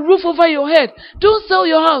 That's the roof over your head. Don't sell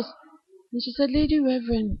your house. And she said, Lady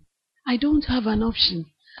Reverend, I don't have an option.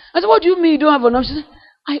 I said, what do you mean you don't have an option? She said,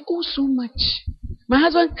 I owe so much. My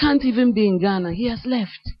husband can't even be in Ghana. He has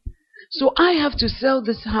left. So I have to sell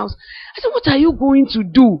this house. I said, what are you going to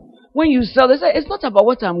do when you sell this? It's not about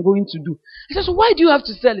what I'm going to do. I said, so why do you have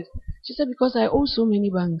to sell it? She said, because I owe so many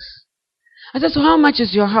banks. I said, so how much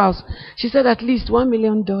is your house? She said, at least $1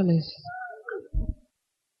 million.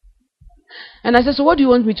 And I said, so what do you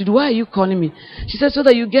want me to do? Why are you calling me? She said, so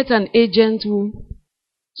that you get an agent who...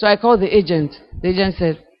 So I called the agent. The agent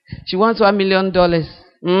said, she wants $1 million.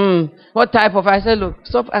 What type of... I said, look,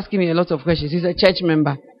 stop asking me a lot of questions. He's a church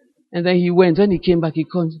member. And then he went. When he came back, he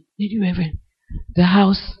called, Lady Reverend, the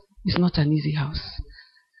house is not an easy house.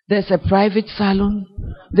 There's a private salon.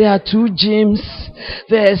 There are 2 gyms.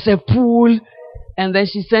 There's a pool. And then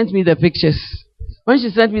she sent me the pictures. When she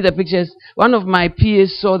sent me the pictures, one of my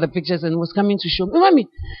PAs saw the pictures and was coming to show me, Mommy,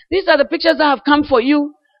 these are the pictures that have come for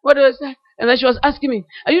you. What was that? And then she was asking me,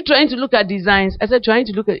 are you trying to look at designs? I said, trying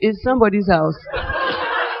to look at, it's somebody's house.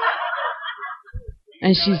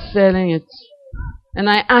 And she's selling it. And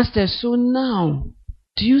I asked her, so now,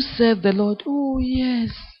 do you serve the Lord? Oh, yes.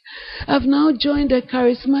 I've now joined a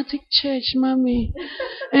charismatic church, Mommy,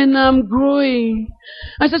 and I'm growing.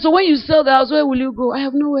 I said, so when you sell the house, where will you go? I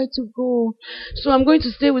have nowhere to go. So I'm going to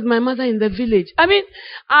stay with my mother in the village. I mean,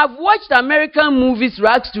 I've watched American movies,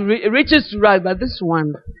 riches to rags, but this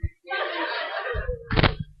one,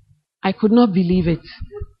 I could not believe it.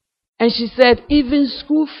 And she said, even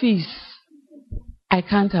school fees, I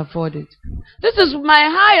can't afford it. This is my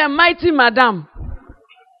high and mighty madam,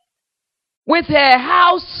 with her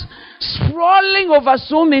house sprawling over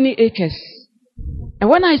so many acres. And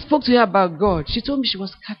when I spoke to her about God, she told me she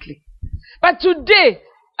was Catholic. But today,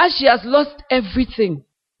 as she has lost everything,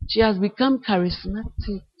 she has become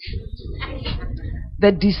charismatic.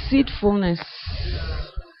 The deceitfulness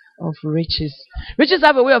of riches. Riches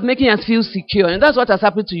have a way of making us feel secure, and that's what has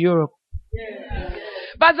happened to Europe.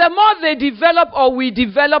 But the more they develop, or we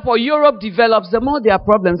develop, or Europe develops, the more there are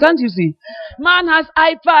problems. Can't you see? Man has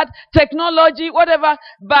iPad, technology, whatever,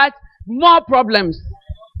 but more problems.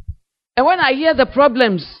 And when I hear the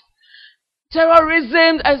problems,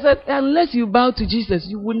 terrorism, I said, unless you bow to Jesus,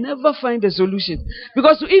 you will never find a solution.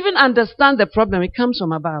 Because to even understand the problem, it comes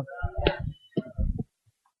from above.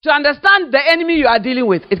 To understand the enemy you are dealing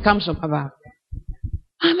with, it comes from above.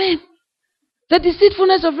 Amen. The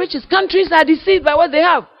deceitfulness of riches. Countries are deceived by what they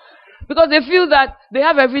have, because they feel that they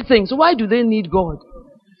have everything. So why do they need God?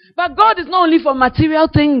 But God is not only for material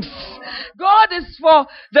things. God is for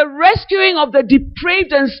the rescuing of the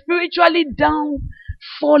depraved and spiritually down,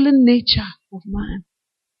 fallen nature of man.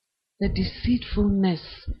 The deceitfulness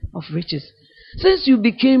of riches. Since you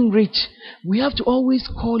became rich, we have to always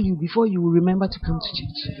call you before you will remember to come to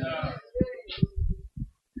church.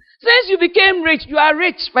 Since you became rich, you are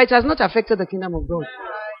rich, but it has not affected the kingdom of God.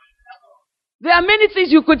 There are many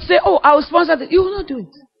things you could say, oh, I will sponsor that. You will not do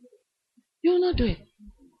it. You will not do it.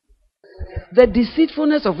 The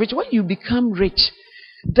deceitfulness of rich. When you become rich,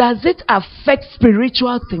 does it affect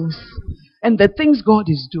spiritual things and the things God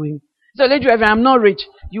is doing? So, Lady Reverend, I'm not rich.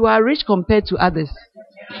 You are rich compared to others.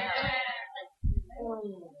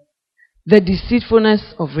 The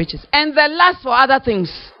deceitfulness of riches. And the lust for other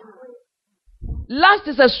things. Lust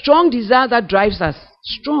is a strong desire that drives us.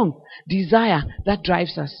 Strong desire that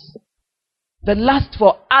drives us. The lust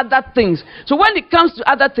for other things. So when it comes to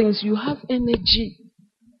other things, you have energy.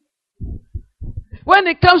 When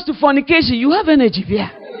it comes to fornication, you have energy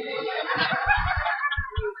there.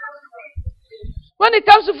 When it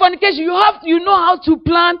comes to fornication, you know how to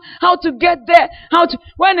plan, how to get there,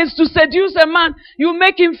 when it's to seduce a man, you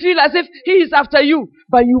make him feel as if he is after you.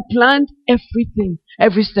 But you planned everything,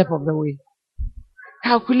 every step of the way.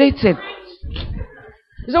 Calculated.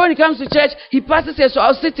 So when he comes to church, he passes here, so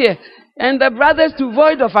I'll sit here. And the brothers too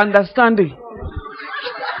void of understanding.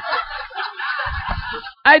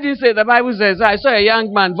 I didn't say, the Bible says, I saw a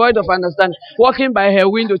young man void of understanding walking by her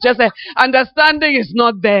window. Just say, understanding is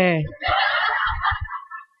not there.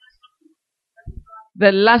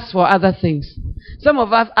 The lust for other things. Some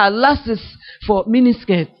of us, our lust is for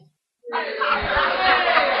miniskirts.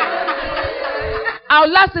 Our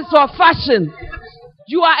lust is for fashion.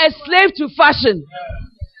 You are a slave to fashion.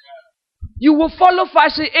 You will follow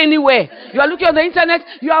fashion anywhere. You are looking on the internet,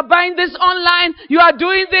 you are buying this online, you are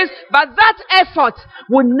doing this, but that effort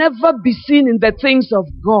will never be seen in the things of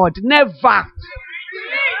God. Never.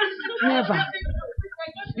 Never.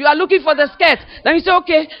 You are looking for the skirt. Then you say,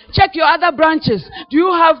 okay, check your other branches. Do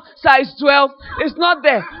you have size 12? It's not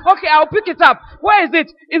there. Okay, I'll pick it up. Where is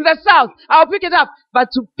it? In the south. I'll pick it up. But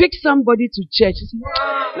to pick somebody to church,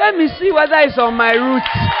 let me see whether it's on my route.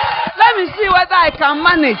 Let me see whether I can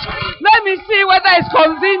manage. Let me see whether it's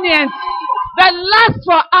convenient. The lust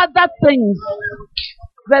for other things.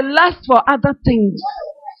 The lust for other things.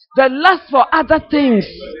 The lust for other things.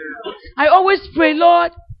 I always pray,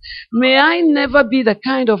 Lord, may I never be the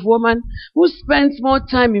kind of woman who spends more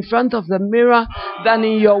time in front of the mirror than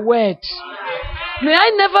in your word. May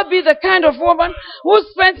I never be the kind of woman who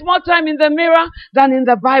spends more time in the mirror than in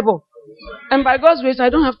the Bible. And by God's grace, I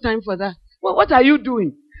don't have time for that. Well, what are you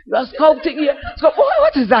doing? You are sculpting here.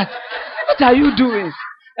 What is that? What are you doing?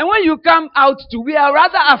 And when you come out we are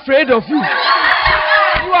rather afraid of you.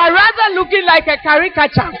 You are rather looking like a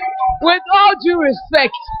caricature. With all due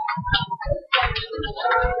respect.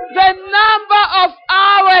 The number of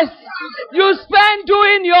hours you spend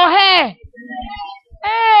doing your hair.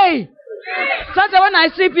 Hey! Sometimes when I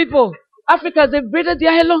see people, Africans, they've braided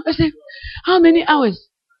their hair long. I say, how many hours?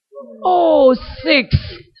 Oh, 6.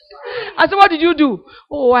 I said, what did you do?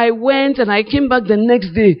 Oh, I went and I came back the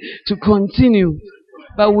next day to continue.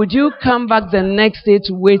 But would you come back the next day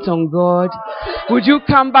to wait on God? Would you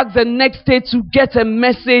come back the next day to get a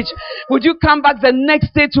message? Would you come back the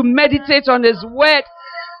next day to meditate on His word?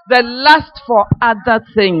 The lust for other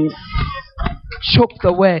things choke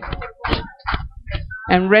the word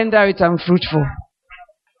and render it unfruitful.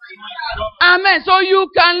 Amen. So you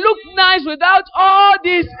can look nice without all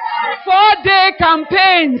these 4-day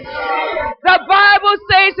campaigns. The Bible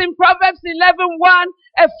says in Proverbs 11:1,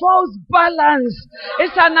 a false balance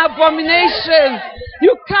is an abomination.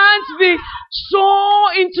 You can't be so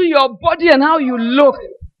into your body and how you look,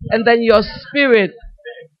 and then your spirit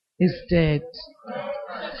is dead.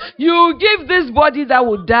 You give this body that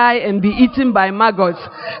will die and be eaten by maggots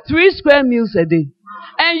 3 square meals a day,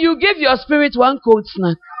 and you give your spirit 1 cold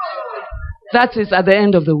snack. That is at the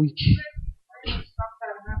end of the week.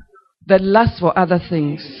 The lust for other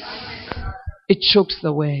things, it chokes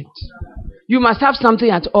the word. You must have something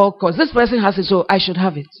at all costs. This person has it, so I should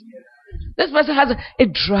have it. This person has it.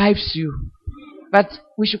 It drives you. But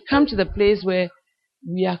we should come to the place where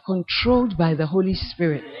we are controlled by the Holy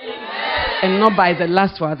Spirit and not by the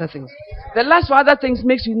lust for other things. The lust for other things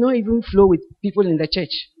makes you not even flow with people in the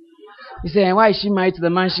church. You say, why is she married to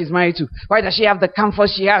the man she's married to? Why does she have the comfort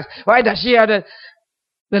she has? Why does she have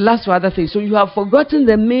the lust for other things? So you have forgotten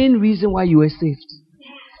the main reason why you were saved.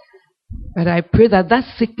 But I pray that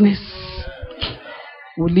sickness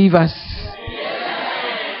will leave us.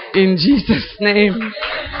 In Jesus' name.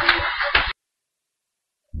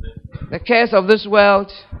 The cares of this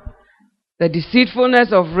world, the deceitfulness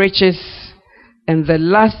of riches, and the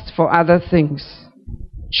lust for other things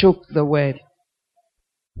choke the word.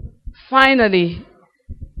 Finally,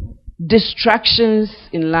 distractions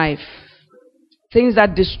in life. Things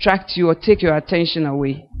that distract you or take your attention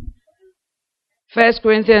away. 1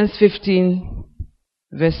 Corinthians 15,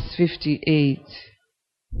 verse 58.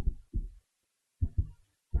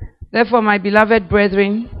 Therefore, my beloved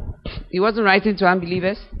brethren, he wasn't writing to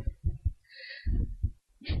unbelievers.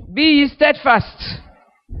 Be ye steadfast,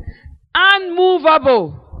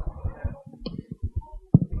 unmovable,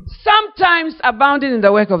 sometimes abounding in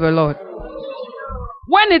the work of the Lord.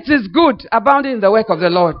 When it is good, abounding in the work of the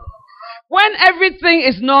Lord. When everything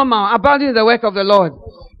is normal, abounding in the work of the Lord.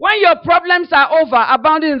 When your problems are over,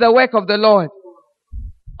 abounding in the work of the Lord.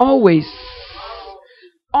 Always,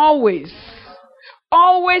 always,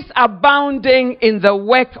 always abounding in the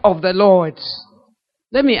work of the Lord.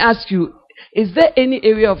 Let me ask you, is there any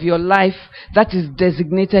area of your life that is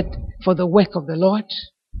designated for the work of the Lord?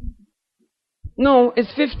 No, it's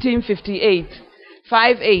 1558.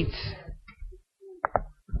 5:8.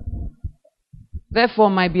 Therefore,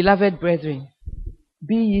 my beloved brethren,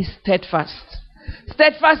 be ye steadfast.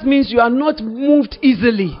 Steadfast means you are not moved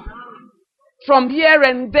easily. From here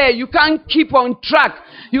and there, you can't keep on track.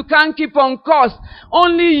 You can't keep on course.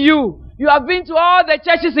 Only you. You have been to all the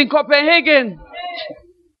churches in Copenhagen.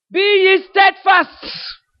 Be ye steadfast,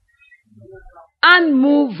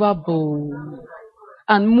 unmovable.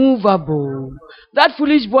 Unmovable. That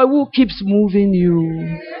foolish boy who keeps moving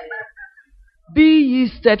you. Be ye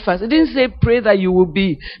steadfast. It didn't say pray that you will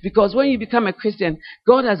be. Because when you become a Christian,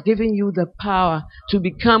 God has given you the power to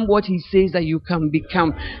become what He says that you can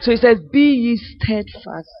become. So He says, be ye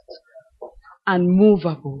steadfast,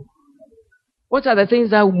 unmovable. What are the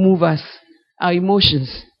things that move us? Our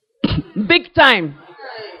emotions. Big time.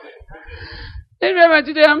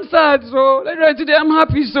 Today I'm sad, so. Today I'm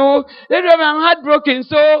happy, so. I'm heartbroken,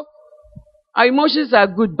 so. Our emotions are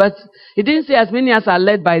good, but he didn't say as many as are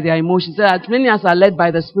led by their emotions. He said as many as are led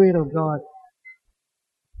by the Spirit of God.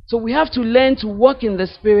 So we have to learn to walk in the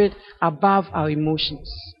Spirit above our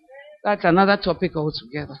emotions. That's another topic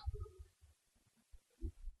altogether.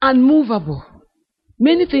 Unmovable.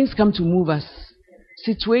 Many things come to move us.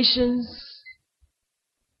 Situations,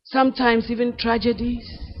 sometimes even tragedies,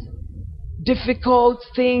 difficult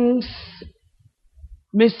things,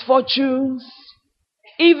 misfortunes,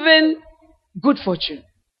 even good fortune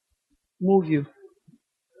move you.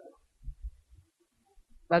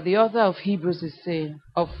 But the author of Hebrews is saying,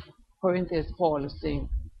 of Corinthians, Paul is saying,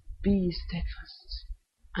 be steadfast,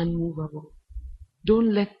 unmovable.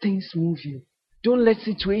 Don't let things move you. Don't let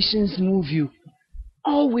situations move you.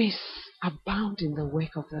 Always abound in the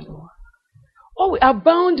work of the Lord. Always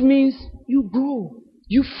abound means you grow,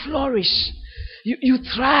 you flourish, you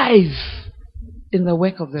thrive in the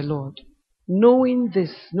work of the Lord. Knowing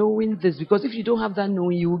this, because if you don't have that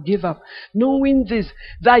knowing, you will give up. Knowing this,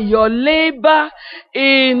 that your labor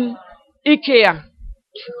in IKEA,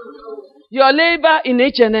 your labor in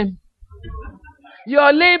H&M,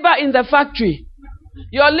 your labor in the factory,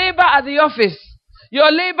 your labor at the office,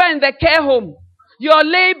 your labor in the care home, your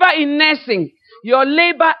labor in nursing, your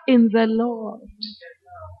labor in the Lord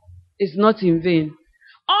is not in vain.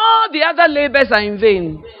 All the other labors are in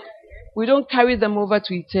vain. We don't carry them over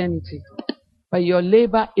to eternity. But your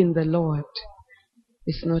labor in the Lord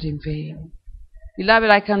is not in vain. Beloved,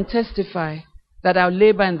 I can testify that our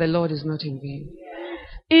labor in the Lord is not in vain.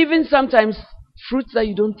 Even sometimes fruits that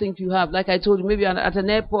you don't think you have, like I told you, maybe at an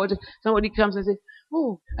airport, somebody comes and says,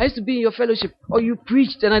 oh, I used to be in your fellowship, or you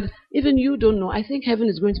preached, and even you don't know. I think heaven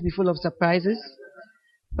is going to be full of surprises.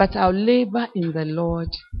 But our labor in the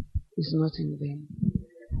Lord is not in vain.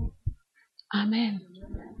 Amen.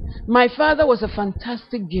 My father was a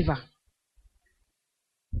fantastic giver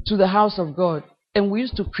to the house of God, and we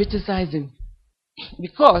used to criticize him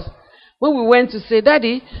because when we went to say,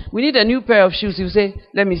 Daddy, we need a new pair of shoes, he would say,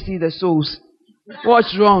 let me see the soles.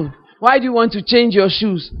 What's wrong? Why do you want to change your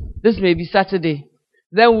shoes? This may be Saturday.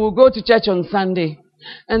 Then we'll go to church on Sunday,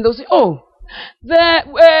 and they'll say, oh, the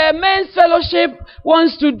men's fellowship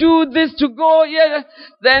wants to do this, to go. Yeah.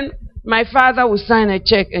 Then my father will sign a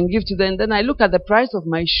check and give to them. Then I look at the price of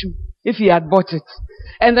my shoe, if he had bought it.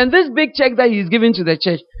 And then this big check that he's giving to the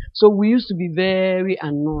church. So we used to be very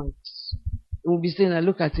annoyed. We'll be saying, I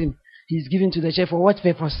look at him. He's giving to the church for what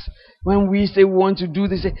purpose? When we say we want to do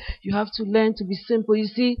this, you have to learn to be simple. You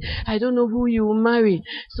see, I don't know who you will marry.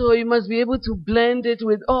 So you must be able to blend it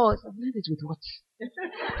with, oh, blend it with what?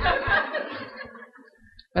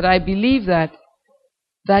 But I believe that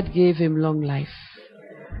gave him long life.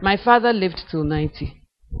 My father lived till 90.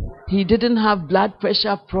 He didn't have blood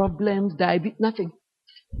pressure problems, diabetes, nothing.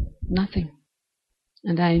 Nothing.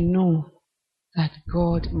 And I know that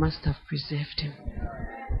God must have preserved him,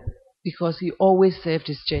 because he always served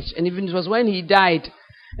his church. And even it was when he died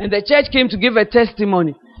and the church came to give a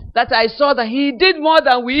testimony that I saw that he did more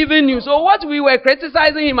than we even knew. So what we were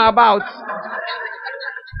criticizing him about,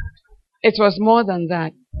 it was more than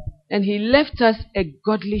that. And he left us a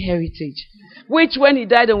godly heritage, which when he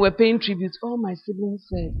died and we're paying tribute, all my siblings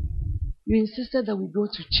said, you insisted that we go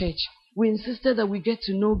to church. We insisted that we get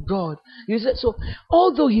to know God. You said, so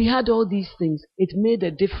although he had all these things, it made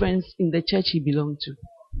a difference in the church he belonged to.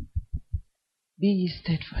 Be ye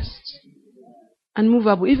steadfast,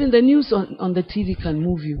 unmovable. Even the news on the TV can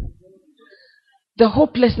move you. The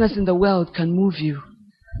hopelessness in the world can move you.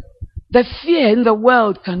 The fear in the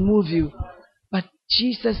world can move you. But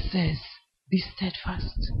Jesus says, be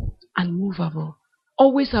steadfast, unmovable,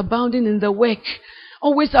 always abounding in the work.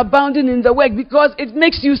 Always abounding in the work, because it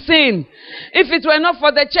makes you sane. If it were not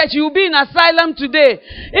for the church, you would be in asylum today.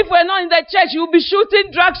 If we're not in the church, you would be shooting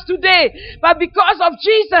drugs today. But because of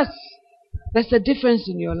Jesus, there's a difference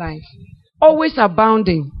in your life. Always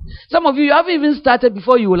abounding. Some of you haven't even started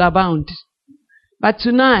before you will abound. But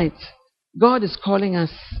tonight, God is calling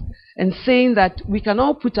us and saying that we can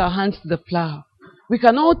all put our hands to the plow. We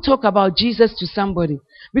can all talk about Jesus to somebody.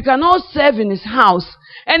 We can all serve in his house.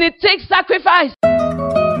 And it takes sacrifice.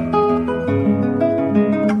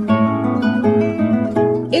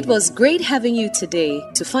 It was great having you today.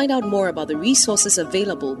 To find out more about the resources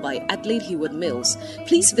available by Adelaide Heward Mills,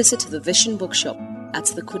 please visit the Vision Bookshop at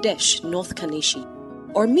the Kodesh, North Kanishi,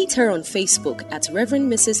 or meet her on Facebook at Reverend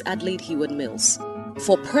Mrs. Adelaide Heward Mills.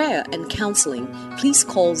 For prayer and counseling, please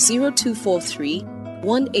call 0243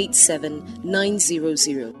 187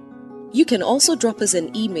 900. You can also drop us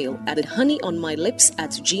an email at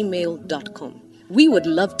honeyonmylips@gmail.com. We would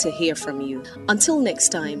love to hear from you. Until next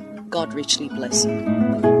time, God richly bless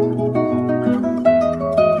you.